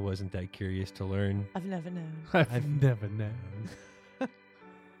 and I wasn't that curious to learn. I've never known. I've never known.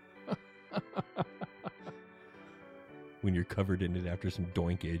 When you're covered in it after some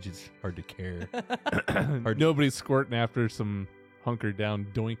doinkage, it's hard to care. Nobody's squirting after some hunkered down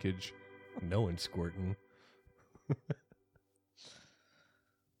doinkage. No one's squirting.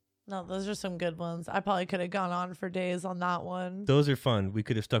 No, those are some good ones. I probably could have gone on for days on that one. Those are fun. We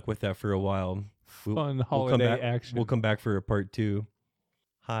could have stuck with that for a while. Fun come holiday back, action. We'll come back for a part 2.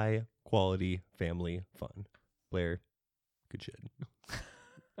 High quality family fun. Blair, good shit.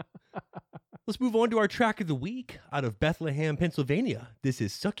 Let's move on to our track of the week out of Bethlehem, Pennsylvania. This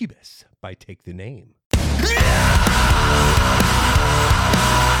is Succubus by Take the Name.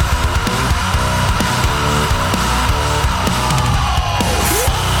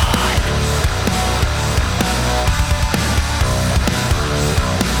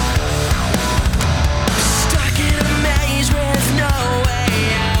 Stuck in a maze with no way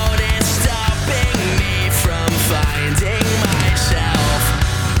out. It's stopping me from finding myself.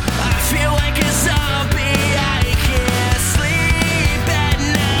 I feel like a zombie. I can't sleep at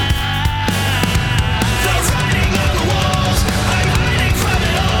night. The writing on the walls.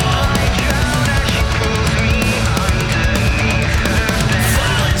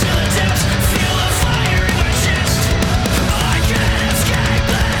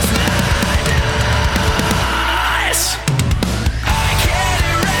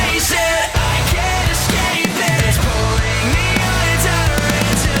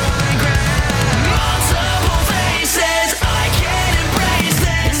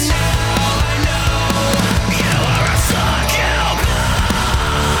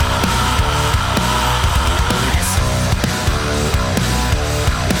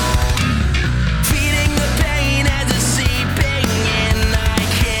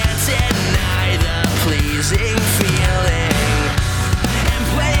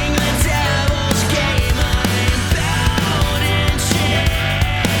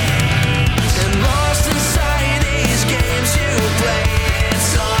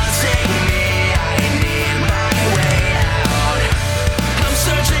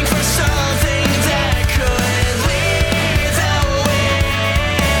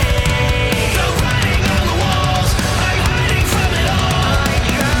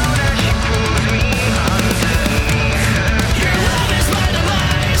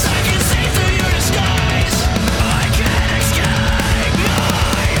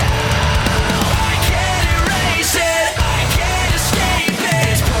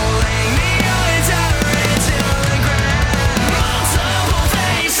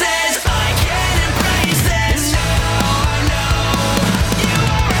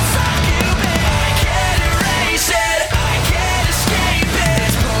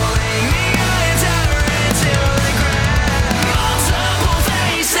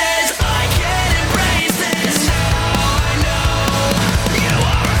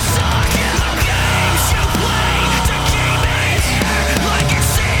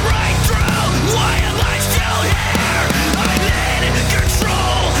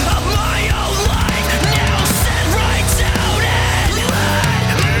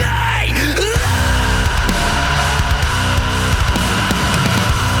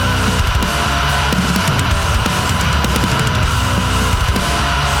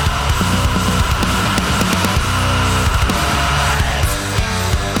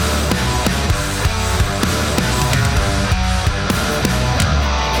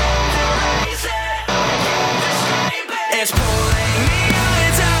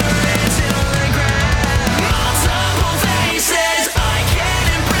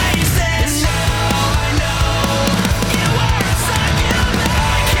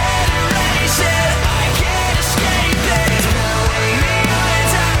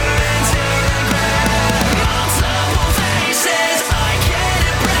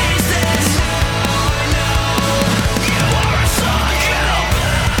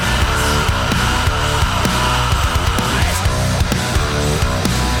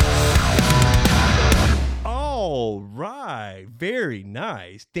 very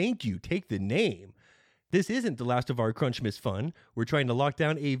nice. Thank you. Take the name. This isn't the last of our Crunchmas fun. We're trying to lock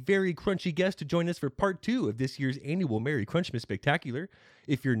down a very crunchy guest to join us for part 2 of this year's annual Merry Crunchmas Spectacular.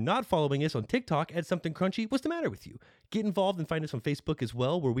 If you're not following us on TikTok at Something Crunchy, what's the matter with you? Get involved and find us on Facebook as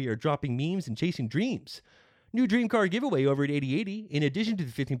well, where we are dropping memes and chasing dreams. New dream car giveaway over at 8080. In addition to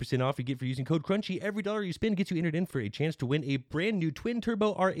the 15% off you get for using code CRUNCHY, every dollar you spend gets you entered in for a chance to win a brand new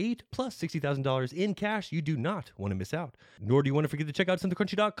twin-turbo R8 plus $60,000 in cash. You do not want to miss out. Nor do you want to forget to check out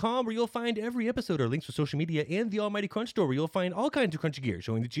somethingcrunchy.com, where you'll find every episode, our links to social media, and the Almighty Crunch Store, where you'll find all kinds of crunchy gear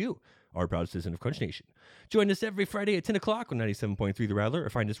showing that you are a proud citizen of Crunch Nation. Join us every Friday at 10 o'clock on 97.3 The Rattler, or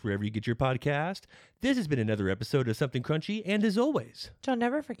find us wherever you get your podcast. This has been another episode of Something Crunchy, and as always, Don't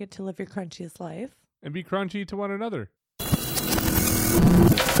never forget to live your crunchiest life. And be crunchy to one another.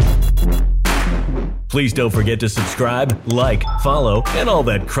 Please don't forget to subscribe, like, follow, and all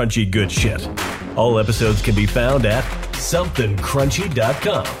that crunchy good shit. All episodes can be found at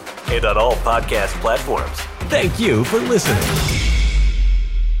somethingcrunchy.com and on all podcast platforms. Thank you for listening.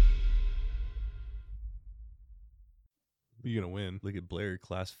 You're going to win. look at Blair,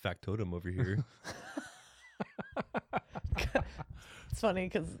 class factotum over here. It's funny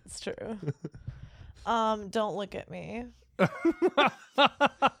because it's true. Don't look at me. Name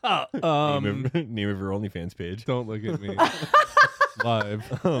of her OnlyFans page. Don't look at me. Live.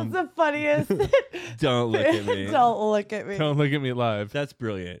 It's the funniest. Don't look at me. Don't look at me. Don't look at me live. That's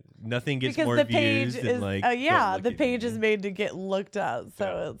brilliant. Nothing gets Because more the page views is, than like. yeah, "Don't look the at page me." is made to get looked at,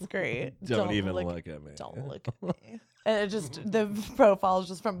 so it's great. Don't even look at me. Don't look at me. And it just, the profile is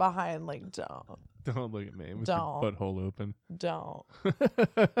just from behind, like, don't Don't look at me with Don't. your butthole open. do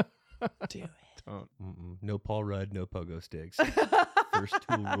it. Don't. Mm-mm. No Paul Rudd, no pogo sticks. First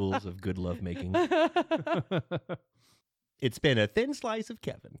 2 rules of good lovemaking. It's been a thin slice of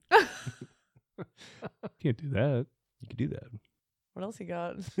Kevin. Can't do that. You could do that. What else you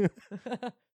got?